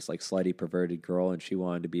wanted this like slutty, perverted girl, and she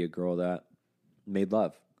wanted to be a girl that made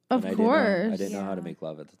love. Of and course. I didn't know how to make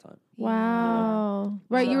love at the time. Wow.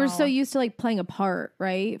 Right. You were so used to like playing a part,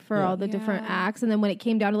 right? For all the different acts. And then when it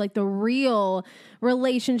came down to like the real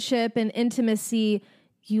relationship and intimacy,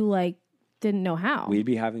 you like didn't know how. We'd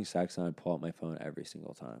be having sex and I'd pull out my phone every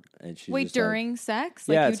single time. And she's Wait, just like, during sex?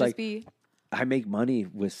 Yeah, you it's just like- be I make money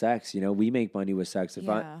with sex, you know. We make money with sex. If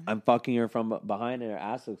Yeah. I'm fucking her from behind and her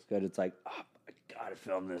ass looks good, it's like, oh, I gotta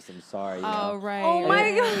film this. I'm sorry. You Oh know? right. Oh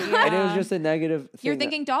my God. And it was just a negative thing. You're that-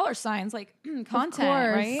 thinking dollar signs like content, course.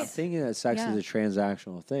 I'm right? thinking that sex Yeah. is a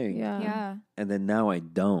transactional thing. Yeah. Yeah. And then now I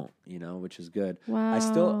don't, you know, which is good. Wow.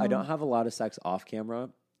 I don't have a lot of sex off camera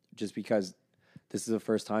just because this is the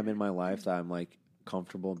first time in my life that I'm like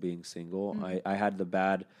comfortable being single. I had the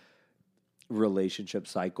bad relationship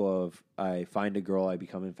cycle of I find a girl, I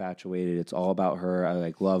become infatuated. It's all about her. I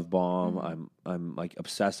like love bomb. I'm like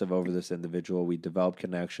obsessive over this individual. We develop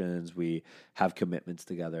connections. We have commitments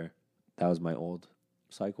together. That was my old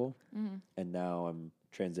cycle. And now I'm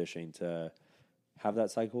transitioning to have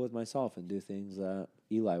that cycle with myself and do things that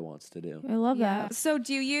Eli wants to do. I love Yeah. that. So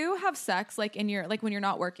do you have sex like in your like when you're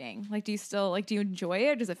not working? Like do you still like do you enjoy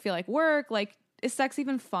it? Does it feel like work? Like is sex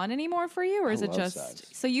even fun anymore for you, or is it love just sex.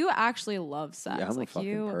 so you actually love sex? Yeah, I'm a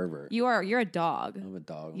fucking pervert. You're a dog. I'm a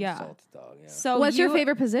dog. I'm Yeah. a salty dog. Yeah. So What's your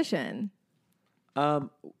favorite position?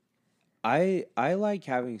 I like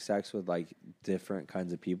having sex with like different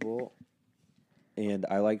kinds of people, and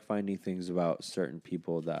I like finding things about certain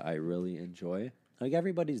people that I really enjoy. Like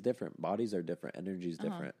everybody's different, bodies are different, energy's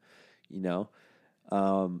different, you know.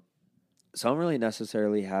 So I don't really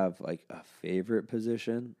necessarily have like a favorite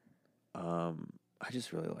position. I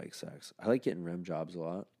just really like sex. I like getting rim jobs a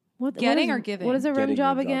lot. Getting what or is, giving? What is a rim Getting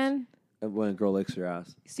job rim jobs. again? When a girl licks your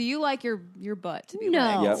ass. So you like your butt to be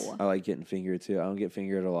No. licked. Yep. I like getting fingered too. I don't get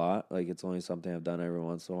fingered a lot. Like it's only something I've done every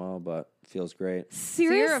once in a while, but it feels great. So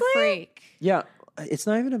Seriously? you're a freak. Yeah, it's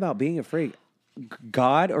not even about being a freak.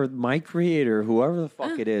 God or my creator, whoever the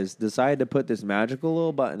fuck it is, decided to put this magical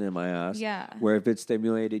little button in my ass. Yeah. Where if it's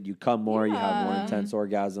stimulated, you come more, you have more Yeah. intense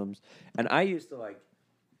orgasms. And I used to like,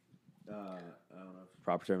 I don't know if the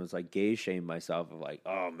proper term is like gay shame myself of like,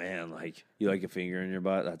 oh man, like you like a finger in your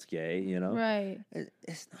butt, that's gay, you know? Right.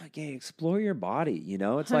 It's not gay. Explore your body, you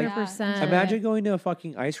know? It's like 100%. imagine going to a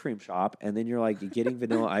fucking ice cream shop and then you're like getting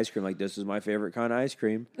vanilla ice cream, like this is my favorite kind of ice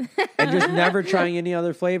cream, and just never trying any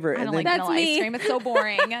other flavor. I And don't then like vanilla That's me. ice cream. It's so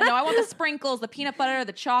boring. No, I want the sprinkles, the peanut butter,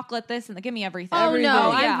 the chocolate, this, and give me everything. Oh, Everything.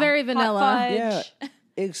 no. Yeah. I'm very Hot vanilla. fudge. yeah,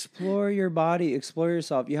 explore your body, explore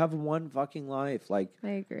yourself. You have one fucking life. Like I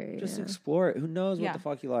agree. just yeah. explore it. Who knows Yeah. what the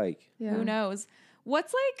fuck you like? Yeah. Who knows?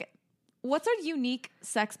 What's a unique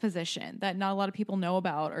sex position that not a lot of people know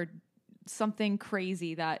about, or something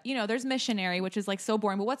crazy that, you know, there's missionary, which is like so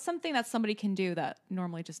boring, but what's something that somebody can do that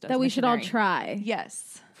normally just does That we should all missionary? try.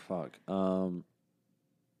 Yes. Fuck.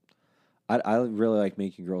 I really like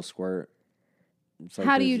making girls squirt. It's like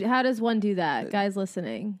there's- How does one do that? Guys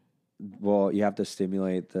listening. Well, you have to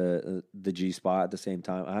stimulate the G spot at the same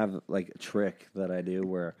time. I have like a trick that I do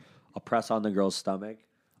where I'll press on the girl's stomach.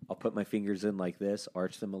 I'll put my fingers in like this,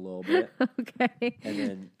 arch them a little bit, Okay. and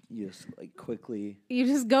then you just like quickly You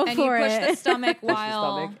just go And for you push it. the stomach push the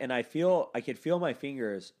while stomach, and I could feel my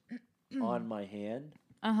fingers on my hand,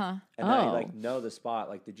 uh-huh. and I Oh. like know the spot.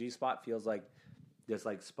 Like the G spot feels like this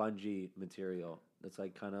like spongy material that's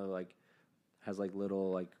like kind of like has like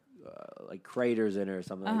little like craters in it or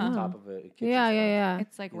something like the top of it. Yeah.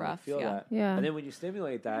 It's like rough. Feel Yeah. that. Yeah. And then when you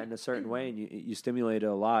stimulate that in a certain way and you stimulate it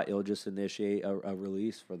a lot, it'll just initiate a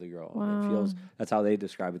release for the girl. And it feels, that's how they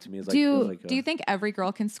describe it to me. It's like, feels like Do you think every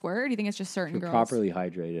girl can squirt, or do you think it's just certain if you're girls? properly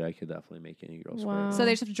hydrated, I could definitely make any girl Wow. squirt. So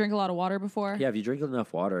they just have to drink a lot of water before? Yeah, if you drink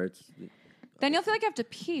enough water, it's Then you'll feel like you have to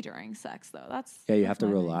pee during sex, though. you that's have to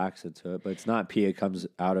my thing. relax into it, but it's not pee. It comes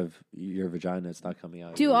out of your vagina. It's not coming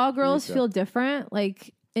out. of Do your all girls urethra. feel different,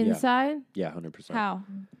 like inside? Yeah, 100%. How?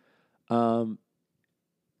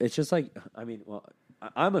 It's just like, I mean, well,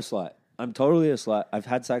 I'm a slut. I'm totally a slut. I've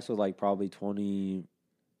had sex with like probably 20.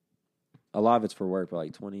 A lot of it's for work, but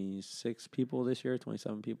like 26 people this year,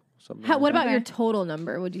 27 people. Something. What about Okay. your total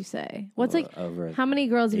number? Would you say? What's like? over How many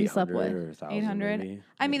girls have you slept 800 with? or 1,000 800? maybe.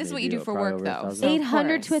 I mean, this is what you Maybe do for probably work, over though, 1,000. so-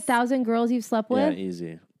 800 to course. 1,000 girls you've slept Yeah, with?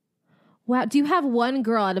 easy. Wow. Do you have one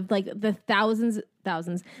girl out of like the thousands,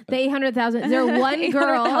 the 800,000? Is there one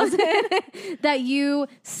girl 800,000. that you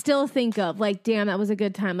still think of? Like, damn, that was a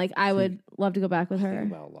good time. Like, I would love to go back with I her.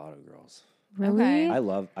 think about a lot of girls. Really?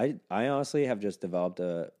 Okay. I honestly have just developed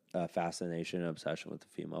a fascination and obsession with the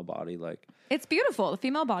female body. Like, It's beautiful. The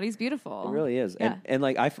female body's beautiful. it really is. Yeah. And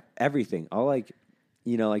like, everything. I'll like,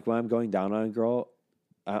 you know, like when I'm going down on a girl,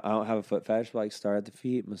 I don't have a foot fetish, but like start at the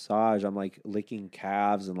feet, massage. I'm like licking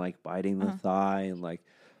calves and like biting the thigh and like,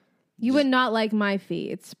 You would not like my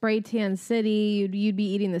feet. It's spray tan city. You'd be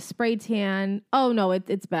eating the spray tan. Oh no,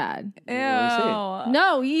 it's bad. Ew. Let me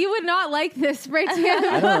No, you would not like this spray tan.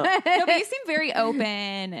 I don't know. No, but you seem very open.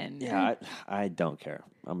 And Yeah, I don't care.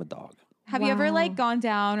 I'm a dog. have you ever Wow. like gone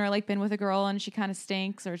down or like been with a girl and she kind of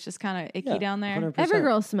stinks, or it's just kind of icky Yeah, down there? 100%. Every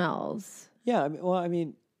girl smells. Yeah, I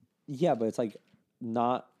mean, yeah, but it's like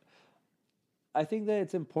not. I think that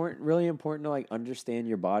it's really important to like understand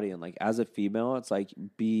your body, and like as a female, it's like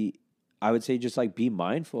I would say just like be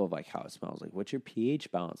mindful of like how it smells. Like what's your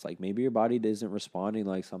pH balance? Like maybe your body isn't responding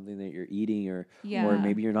like something that you're eating, or Yeah.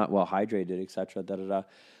 maybe you're not well hydrated, etc. Da da da.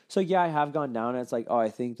 So yeah, I have gone down. And it's like, oh, I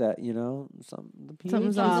think that the pH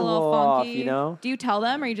Something's is off. It's a a little little off. funky. You know. Do you tell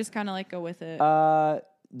them, or you just kind of like go with it?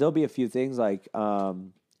 There'll be a few things like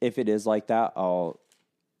if it is like that,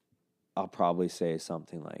 I'll probably say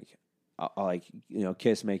something like I'll like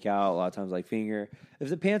kiss, make out. A lot of times like finger. If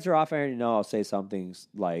the pants are off, I already know I'll say something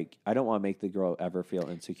like I don't want to make the girl ever feel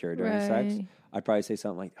insecure during sex. Right. I'd probably say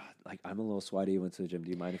something like I'm a little sweaty. Went to the gym.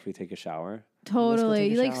 Do you mind if we take a shower? Totally.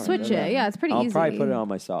 take a You like shower. switch Da-da. it. Yeah, it's pretty I'll easy. probably put it on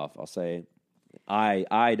myself. I'll say,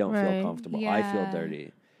 I don't Right. feel comfortable. I feel Yeah.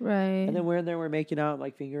 dirty. Right. And then we're in there, we're making out,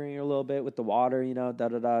 like fingering her a little bit with the water, you know,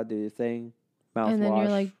 do your thing, mouthwash. And then you're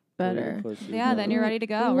like, better. Yeah, then you're ready to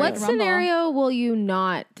go. What ready to rumble. scenario will you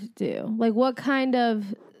not do? Like, what kind of,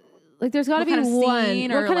 like, there's got to What be kind of one.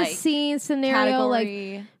 scene What or, kind of like, scene, scenario? Like,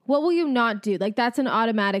 category? what will you not do? Like, that's an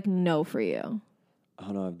automatic no for you. I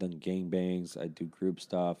don't know. I've done gangbangs. I do group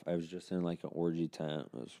stuff. I was just in like an orgy tent.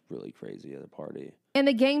 It was really crazy at a party. And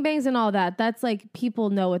the gangbangs and all that, that's like people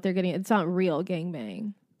know what they're getting. It's not real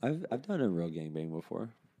gangbang. I've done a real gangbang before.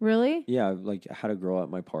 Really? Yeah, I've like had a girl at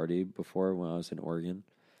my party before when I was in Oregon,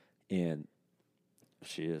 and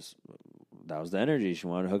that was the energy. She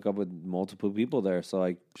wanted to hook up with multiple people there. So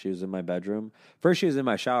like she was in my bedroom. First she was in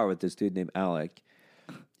my shower with this dude named Alec.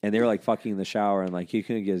 And they were like fucking in the shower and like he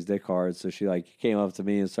couldn't get his dick hard. So she like came up to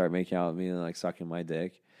me and started making out with me and like sucking my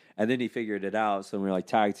dick. And then he figured it out. So we were like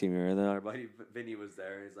tag teaming her. And then our buddy Vinny was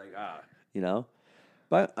there. He's like, you know.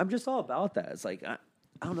 But I'm just all about that. It's like, I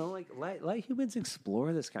don't know, like let humans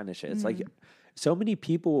explore this kind of shit. It's like so many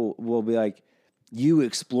people will be like, you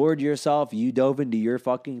explored yourself, you dove into your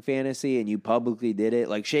fucking fantasy and you publicly did it.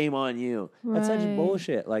 Like, shame on you. That's such Right.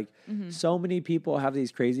 bullshit. Like, so many people have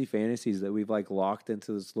these crazy fantasies that we've like locked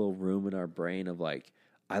into this little room in our brain of like,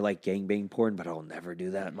 I like gangbang porn, but I'll never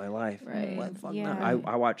do that in my life. Right. What the fuck? Yeah. No.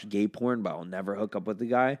 I watch gay porn, but I'll never hook up with the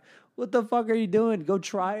guy. What the fuck are you doing? Go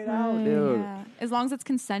try it out, dude. Yeah. As long as it's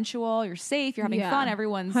consensual, you're safe, you're having Yeah. fun,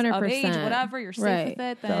 everyone's of 100%. age, whatever, you're safe Right. with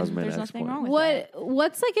it, That was then my there's next nothing point. wrong with it.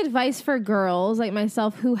 What's like advice for girls like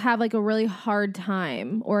myself who have like a really hard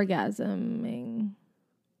time orgasming?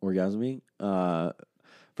 Orgasming?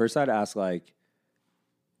 First I'd ask like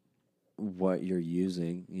what you're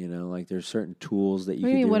using, you know, like there's certain tools that you What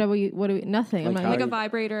do can you mean? do. What do we? Nothing. I'm Like not. how Like do a you-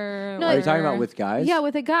 vibrator. No, Are you or- talking about with guys? Yeah,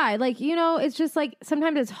 with a guy, like it's just like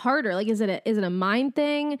sometimes it's harder. Like, is it a mind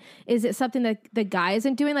thing? Is it something that the guy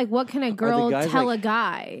isn't doing? Like, what can a girl guys, tell like- a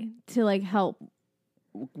guy to like help?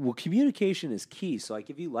 Well, communication is key. So, like,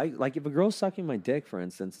 if you like if a girl's sucking my dick, for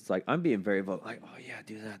instance, it's like I'm being very vocal, like, oh yeah,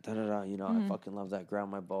 do that, da da da. You know, I fucking love that.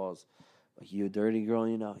 Ground my balls. Like, you a dirty girl,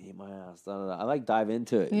 you know, eat my ass. Da da da. I like dive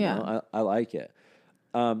into it. You Yeah. know? I like it.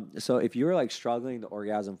 So if you're like struggling to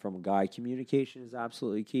orgasm from a guy, communication is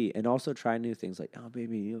absolutely key, and also try new things. Like, oh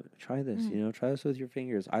baby, you try this. You know, try this with your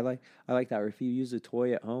fingers. I like that. Or if you use a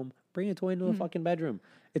toy at home, bring a toy into the fucking bedroom.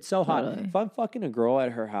 It's so hot. Totally. If I'm fucking a girl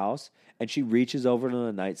at her house and she reaches over to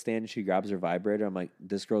the nightstand and she grabs her vibrator, I'm like,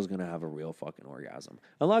 this girl's gonna have a real fucking orgasm.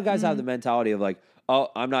 And a lot of guys have the mentality of like, oh,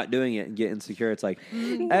 I'm not doing it and get insecure. It's like,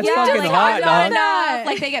 that's Yeah, fucking like, hot, I'm not dog. enough.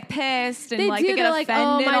 Like they get pissed and They like do, they get they're like,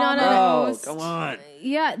 oh, offended my God, Bro, almost. come on.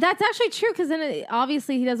 Yeah, that's actually true because then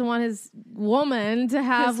obviously he doesn't want his woman to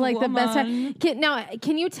have His like the best woman. time.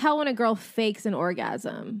 Can you tell when a girl fakes an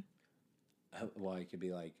orgasm? Well, I could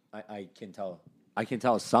be like, I can tell. I can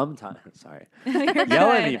tell sometimes. Sorry, You're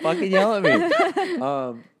yell at good. me, fucking yell at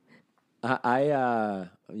me.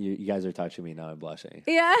 You guys are touching me now. I'm blushing.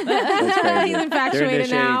 Yeah, That's crazy. he's They're infatuated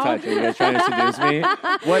initiating now. touch. Are you guys trying to seduce me?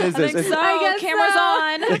 What is I this? think so. I guess Cameras so.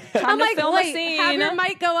 on. Time I'm to like, film a wait, scene. have your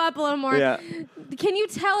mic go up a little more. Yeah. Can you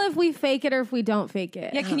tell if we fake it or if we don't fake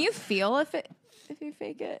it? Yeah, can you feel if you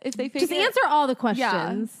fake it? If they fake Just it? answer all the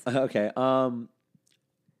questions. Okay.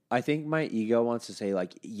 I think my ego wants to say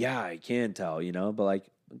like, yeah, I can tell, you know, but like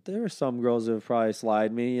there are some girls that have probably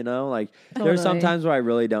slide me, you know, like there's some Totally. times where I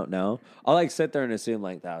really don't know. I'll like sit there and assume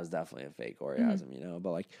like that was definitely a fake orgasm, you know,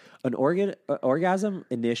 but like an orgasm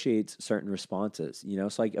initiates certain responses, you know,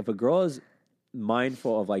 so like if a girl is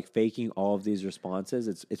mindful of like faking all of these responses,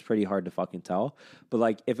 it's pretty hard to fucking tell. But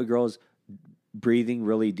like if a girl's breathing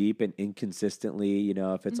really deep and inconsistently, you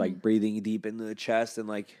know, if it's like breathing deep into the chest and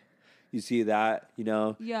like you see that, you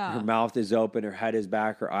know, Yeah. her mouth is open, her head is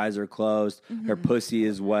back, her eyes are closed, her pussy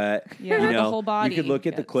is wet. Yeah, you the know, whole body You could look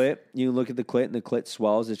at the gets- clit. You can look at the clit, and the clit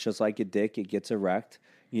swells. It's just like a dick. It gets erect.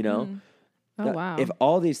 You know. Oh, That- wow. If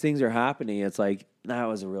all these things are happening, it's like that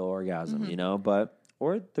was a real orgasm. You know, but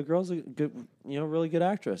or the girl's a good, you know, really good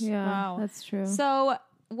actress. Yeah, Wow. that's true. So,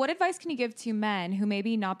 what advice can you give to men who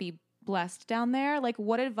maybe not be blessed down there? Like,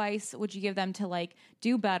 what advice would you give them to like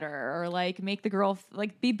do better or like make the girl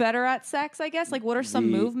like be better at sex? I guess. Like, what are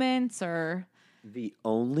some The- movements or? The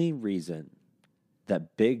only reason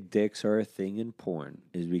that big dicks are a thing in porn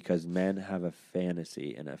is because men have a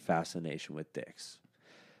fantasy and a fascination with dicks.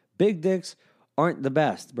 Big dicks aren't the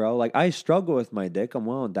best, bro. Like I struggle with my dick. I'm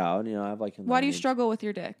well endowed. You know, I have like. Why do you 9-inch struggle with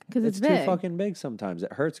your dick? Because It's it's too big. fucking big sometimes.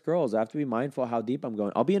 It hurts girls. I have to be mindful how deep I'm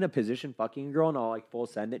going. I'll be in a position fucking a girl and I'll like full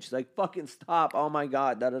send it. She's like, fucking stop. Oh my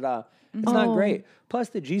God. Da da da. It's not Oh. great. Plus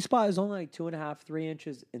the G spot is only like 2.5, 3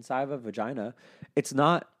 inches inside of a vagina. It's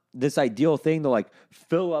not this ideal thing to like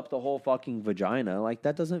fill up the whole fucking vagina. Like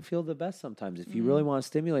that doesn't feel the best sometimes. If you really want to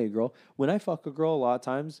stimulate a girl, when I fuck a girl, a lot of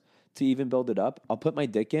times to even build it up, I'll put my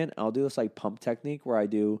dick in. I'll do this like pump technique where I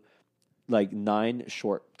do like 9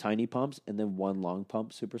 short tiny pumps and then 1 long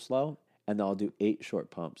pump super slow, and then I'll do 8 short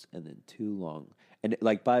pumps and then 2 long. And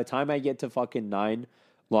like by the time I get to fucking 9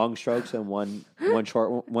 long strokes and one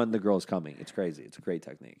short one, the girl's coming. It's crazy. It's a great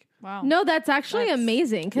technique. Wow. No, that's actually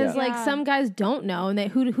amazing because Yeah. like some guys don't know, and they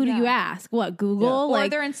who do you ask? What, Google? Yeah. Or Like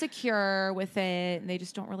they're insecure with it and they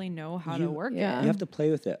just don't really know how to work yeah. it. You have to play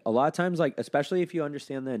with it. A lot of times, like, especially if you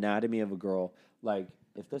understand the anatomy of a girl, like,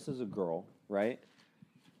 if this is a girl, right?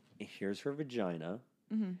 Here's her vagina.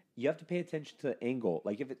 You have to pay attention to the angle.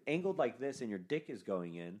 Like, if it's angled like this and your dick is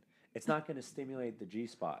going in, it's not going to stimulate the G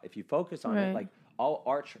spot. If you focus on Right. it, like,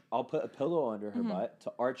 I'll put a pillow under her butt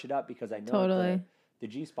to arch it up because I know Totally. the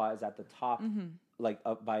G spot is at the top, like,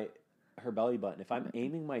 up by her belly button. If I'm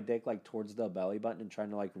aiming my dick like towards the belly button and trying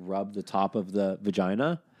to like rub the top of the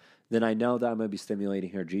vagina, then I know that I'm gonna be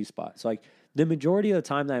stimulating her G spot. So like the majority of the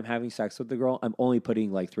time that I'm having sex with the girl, I'm only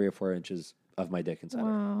putting like 3 or 4 inches of my dick inside her.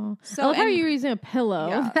 wow. So, I love how and- you're using a pillow.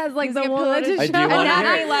 Yeah. That's like Using the a one pillow that to just I do showed wanna up.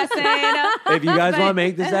 hear anatomy lesson. If you guys want to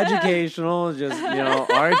make this educational, just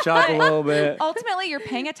arch up a little bit. Ultimately, you're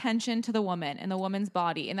paying attention to the woman and the woman's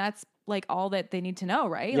body, and that's like all that they need to know,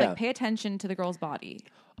 right? Yeah. Like, pay attention to the girl's body.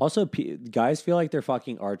 Also, guys feel like they're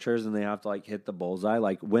fucking archers and they have to like hit the bullseye.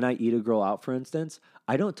 Like when I eat a girl out, for instance,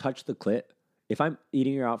 I don't touch the clit. If I'm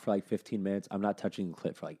eating her out for like 15 minutes, I'm not touching the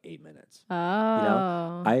clit for like 8 minutes. Oh. You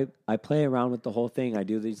know, I play around with the whole thing. I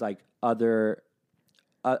do these like other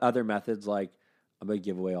methods. Like I'm gonna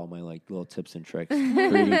give away all my like little tips and tricks for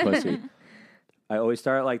eating pussy. I always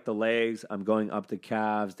start at like the legs. I'm going up the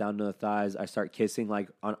calves, down to the thighs. I start kissing like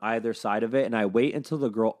on either side of it, and I wait until the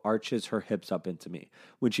girl arches her hips up into me.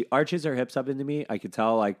 When she arches her hips up into me, I can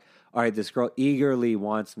tell like, all right, this girl eagerly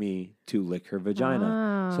wants me to lick her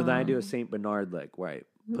vagina. So then I do a Saint Bernard lick where I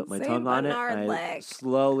put my tongue on it and I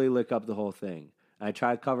slowly lick up the whole thing. And I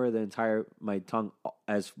try to cover my tongue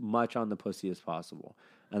as much on the pussy as possible.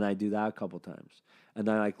 And I do that a couple times. And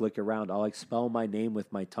then I like lick around. I'll like spell my name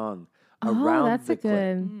with my tongue around that's the a clit.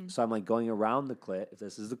 good. So I'm like going around the clit. If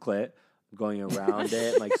this is the clit, I'm going around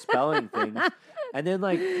it, like spelling things. And then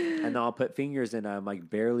and I'll put fingers in. I'm like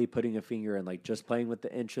barely putting a finger in, like just playing with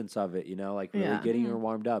the entrance of it, like really getting her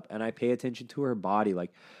warmed up. And I pay attention to her body.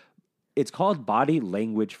 Like it's called body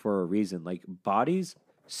language for a reason. Like bodies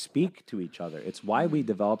speak to each other. It's why we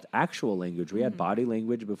developed actual language. We had body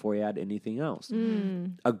language before we had anything else.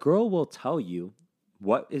 A girl will tell you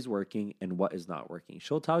what is working and what is not working.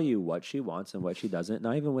 She'll tell you what she wants and what she doesn't,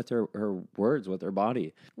 not even with her words, with her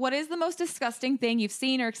body. What is the most disgusting thing you've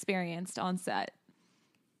seen or experienced on set?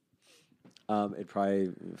 It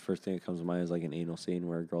probably, first thing that comes to mind is like an anal scene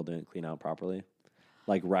where a girl didn't clean out properly.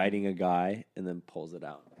 Like riding a guy and then pulls it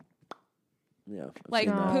out. Yeah. I've Like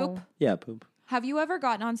seen that. poop? Yeah, poop. Have you ever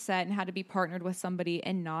gotten on set and had to be partnered with somebody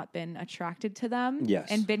and not been attracted to them? Yes.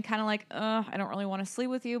 And been kind of like, I don't really want to sleep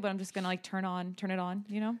with you, but I'm just going to like turn it on,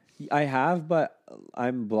 I have, but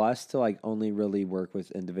I'm blessed to like only really work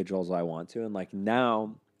with individuals I want to. And like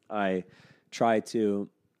now I try to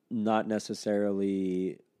not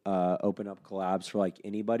necessarily open up collabs for like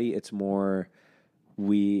anybody. It's more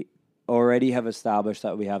we already have established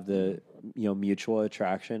that we have the mutual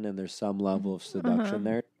attraction and there's some level of seduction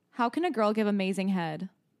there. How can a girl give amazing head?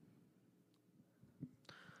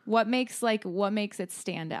 What makes it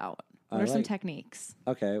stand out? What are some techniques?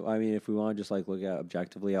 Okay, well, I mean, if we want to just like look at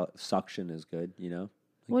objectively, suction is good. Like,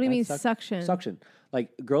 What do you mean that's suction? Suction. Like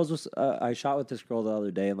girls was, I shot with this girl the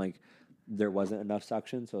other day, and like there wasn't enough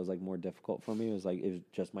suction, so it was like more difficult for me. It was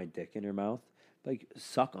just my dick in her mouth. Like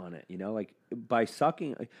suck on it, like by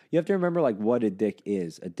sucking, you have to remember like what a dick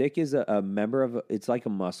is. A dick is a member of. It's like a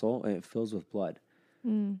muscle, and it fills with blood.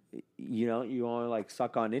 You want to like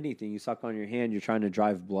suck on anything. You suck on your hand, you're trying to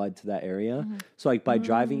drive blood to that area. So like by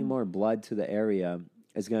driving more blood to the area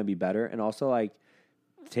is going to be better. And also like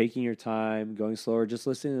taking your time, going slower, just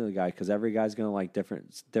listening to the guy, because every guy's going to like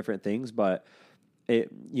different things. But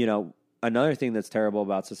another thing that's terrible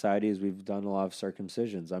about society is we've done a lot of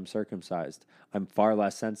circumcisions. I'm circumcised. I'm far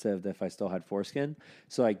less sensitive than if I still had foreskin.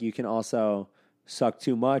 So like you can also suck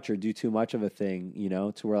too much or do too much of a thing,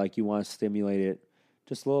 to where like you want to stimulate it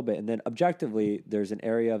just a little bit. And then objectively, there's an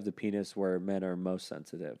area of the penis where men are most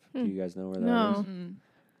sensitive. Do you guys know where that is?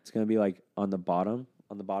 It's going to be like on the bottom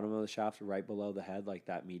of the shaft, right below the head, like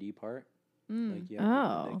that meaty part. Like, yeah,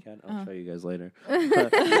 I'll show you guys later. I'm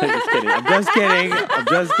just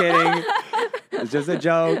kidding. It's just a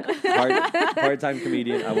joke. Part-time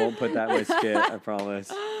comedian. I won't put that in my skit, I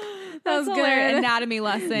promise. That's was hilarious. good. Anatomy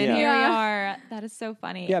lesson. Yeah. Here we Yeah. are. That is so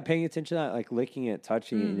funny. Yeah, paying attention to that, like licking it,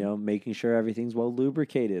 touching it, you know, making sure everything's well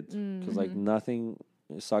lubricated. Because like nothing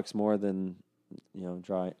sucks more than, you know,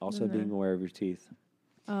 dry. Also being aware of your teeth.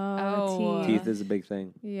 Oh, Teeth is a big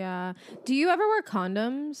thing. Yeah. Do you ever wear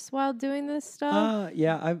condoms while doing this stuff?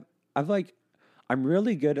 Yeah, I'm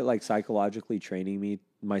really good at like psychologically training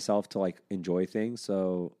myself to like enjoy things.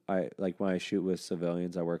 So I like when I shoot with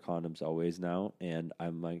civilians, I wear condoms always now, and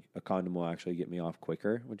I'm like a condom will actually get me off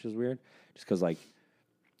quicker, which is weird, just because like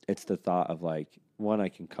it's the thought of like one I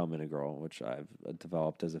can come in a girl, which I've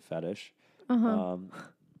developed as a fetish.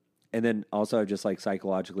 And then also just like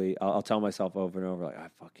psychologically, I'll tell myself over and over, like, I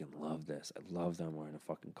fucking love this. I love that I'm wearing a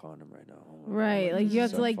fucking condom right now. Oh my Right. God, Like this you is have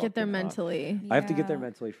to so like get there fucking hot. mentally. I have to get there Yeah.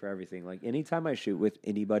 mentally for everything. Like anytime I shoot with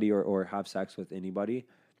anybody or have sex with anybody,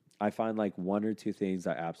 I find like one or two things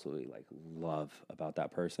I absolutely like love about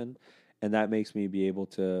that person. And that makes me be able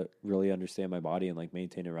to really understand my body and like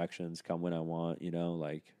maintain erections, come when I want, you know,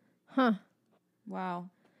 like Huh. Wow.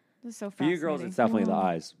 This is so for fascinating. you girls, it's definitely the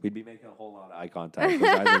eyes. We'd be making a whole lot of eye contact. Those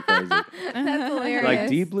eyes are crazy. That's hilarious. Like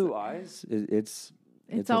deep blue eyes, it's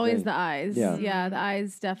a always thing. the eyes. Yeah. The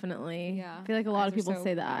eyes definitely. Yeah. I feel like a lot Eyes of are people so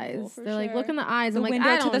say the beautiful, eyes. for They're like, sure. look in the eyes. The I'm like, window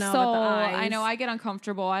I to don't the know soul. about the eyes. I know. I get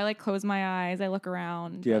uncomfortable. I like close my eyes. I look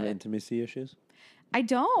around. Do you have but intimacy issues? I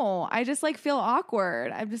don't. I just like feel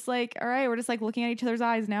awkward. I'm just like, all right, we're just like looking at each other's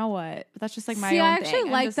eyes. Now what? But that's just like my See, own I actually thing.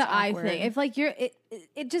 I'm like just the eye awkward. thing. If like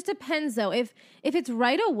it just depends though. If it's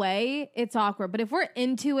right away, it's awkward. But if we're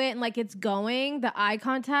into it and like it's going, the eye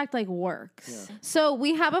contact like works. So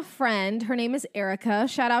we have a friend. Her name is Erica.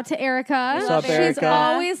 Shout out to Erica. What's up, She's Erica?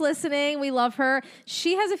 always listening. We love her.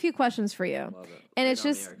 She has a few questions for you, Love it. and Bring it's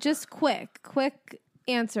on the just Erica. just quick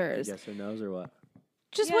answers. Yes or no's or what?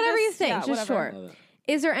 Just Yeah, whatever you just- think. yeah, just whatever. short. Love it.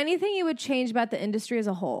 Is there anything you would change about the industry as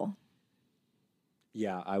a whole?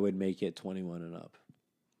 Yeah, I would make it 21 and up.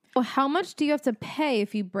 Well, how much do you have to pay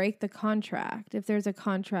if you break the contract? If there's a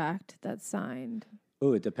contract that's signed,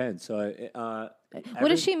 Oh, it depends. So, what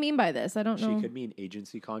does she mean by this? I don't know. She could mean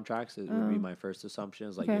agency contracts. It would be my first assumption.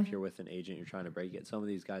 Is like Okay. if you're with an agent, you're trying to break it. Some of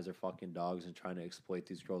these guys are fucking dogs and trying to exploit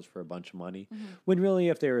these girls for a bunch of money. When really,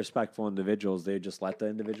 if they're respectful individuals, they just let the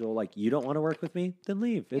individual like, you don't want to work with me, then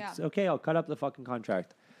leave. It's Yeah. okay. I'll cut up the fucking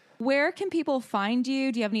contract. Where can people find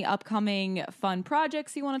you? Do you have any upcoming fun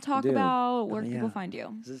projects you want to talk do. about? Where Oh, can people yeah. find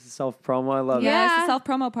you? Is this a self promo? I love it. Yeah, it's Yeah. the self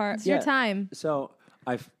promo part. It's your time. So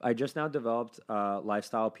I just now developed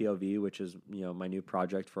Lifestyle POV, which is my new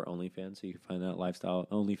project for OnlyFans. So you can find that at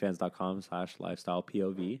onlyfans.com/lifestyle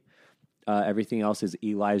POV. Everything else is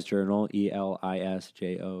Eli's Journal,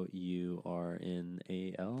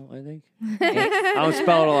 ELISJOURNAL, I think. I don't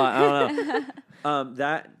spell it a lot. I don't know.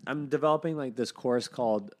 That I'm developing like this course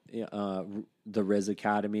called the Riz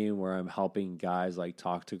Academy, where I'm helping guys like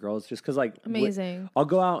talk to girls, just because like Amazing. I'll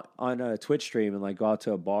go out on a Twitch stream and like go out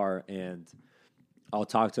to a bar and I'll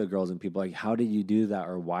talk to girls and people like, how did you do that?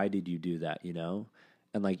 Or why did you do that?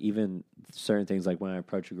 And like even certain things, like when I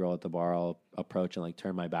approach a girl at the bar, I'll approach and like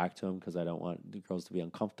turn my back to them because I don't want the girls to be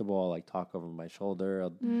uncomfortable. I'll like talk over my shoulder. I'll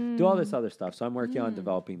do all this other stuff. So I'm working on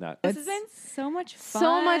developing that. This has been so much fun.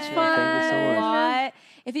 So much fun. Thank you so much. What?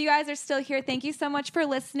 If you guys are still here, thank you so much for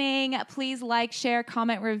listening. Please like, share,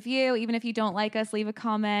 comment, review. Even if you don't like us, leave a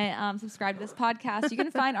comment. Subscribe to this podcast. You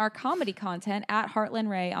can find our comedy content at Heartland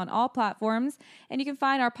Ray on all platforms. And you can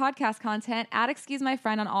find our podcast content at Excuse My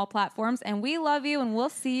Friend on all platforms. And we love you, and we'll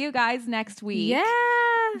see you guys next week. Yeah.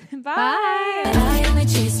 Bye. Bye. I only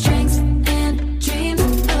chase dreams.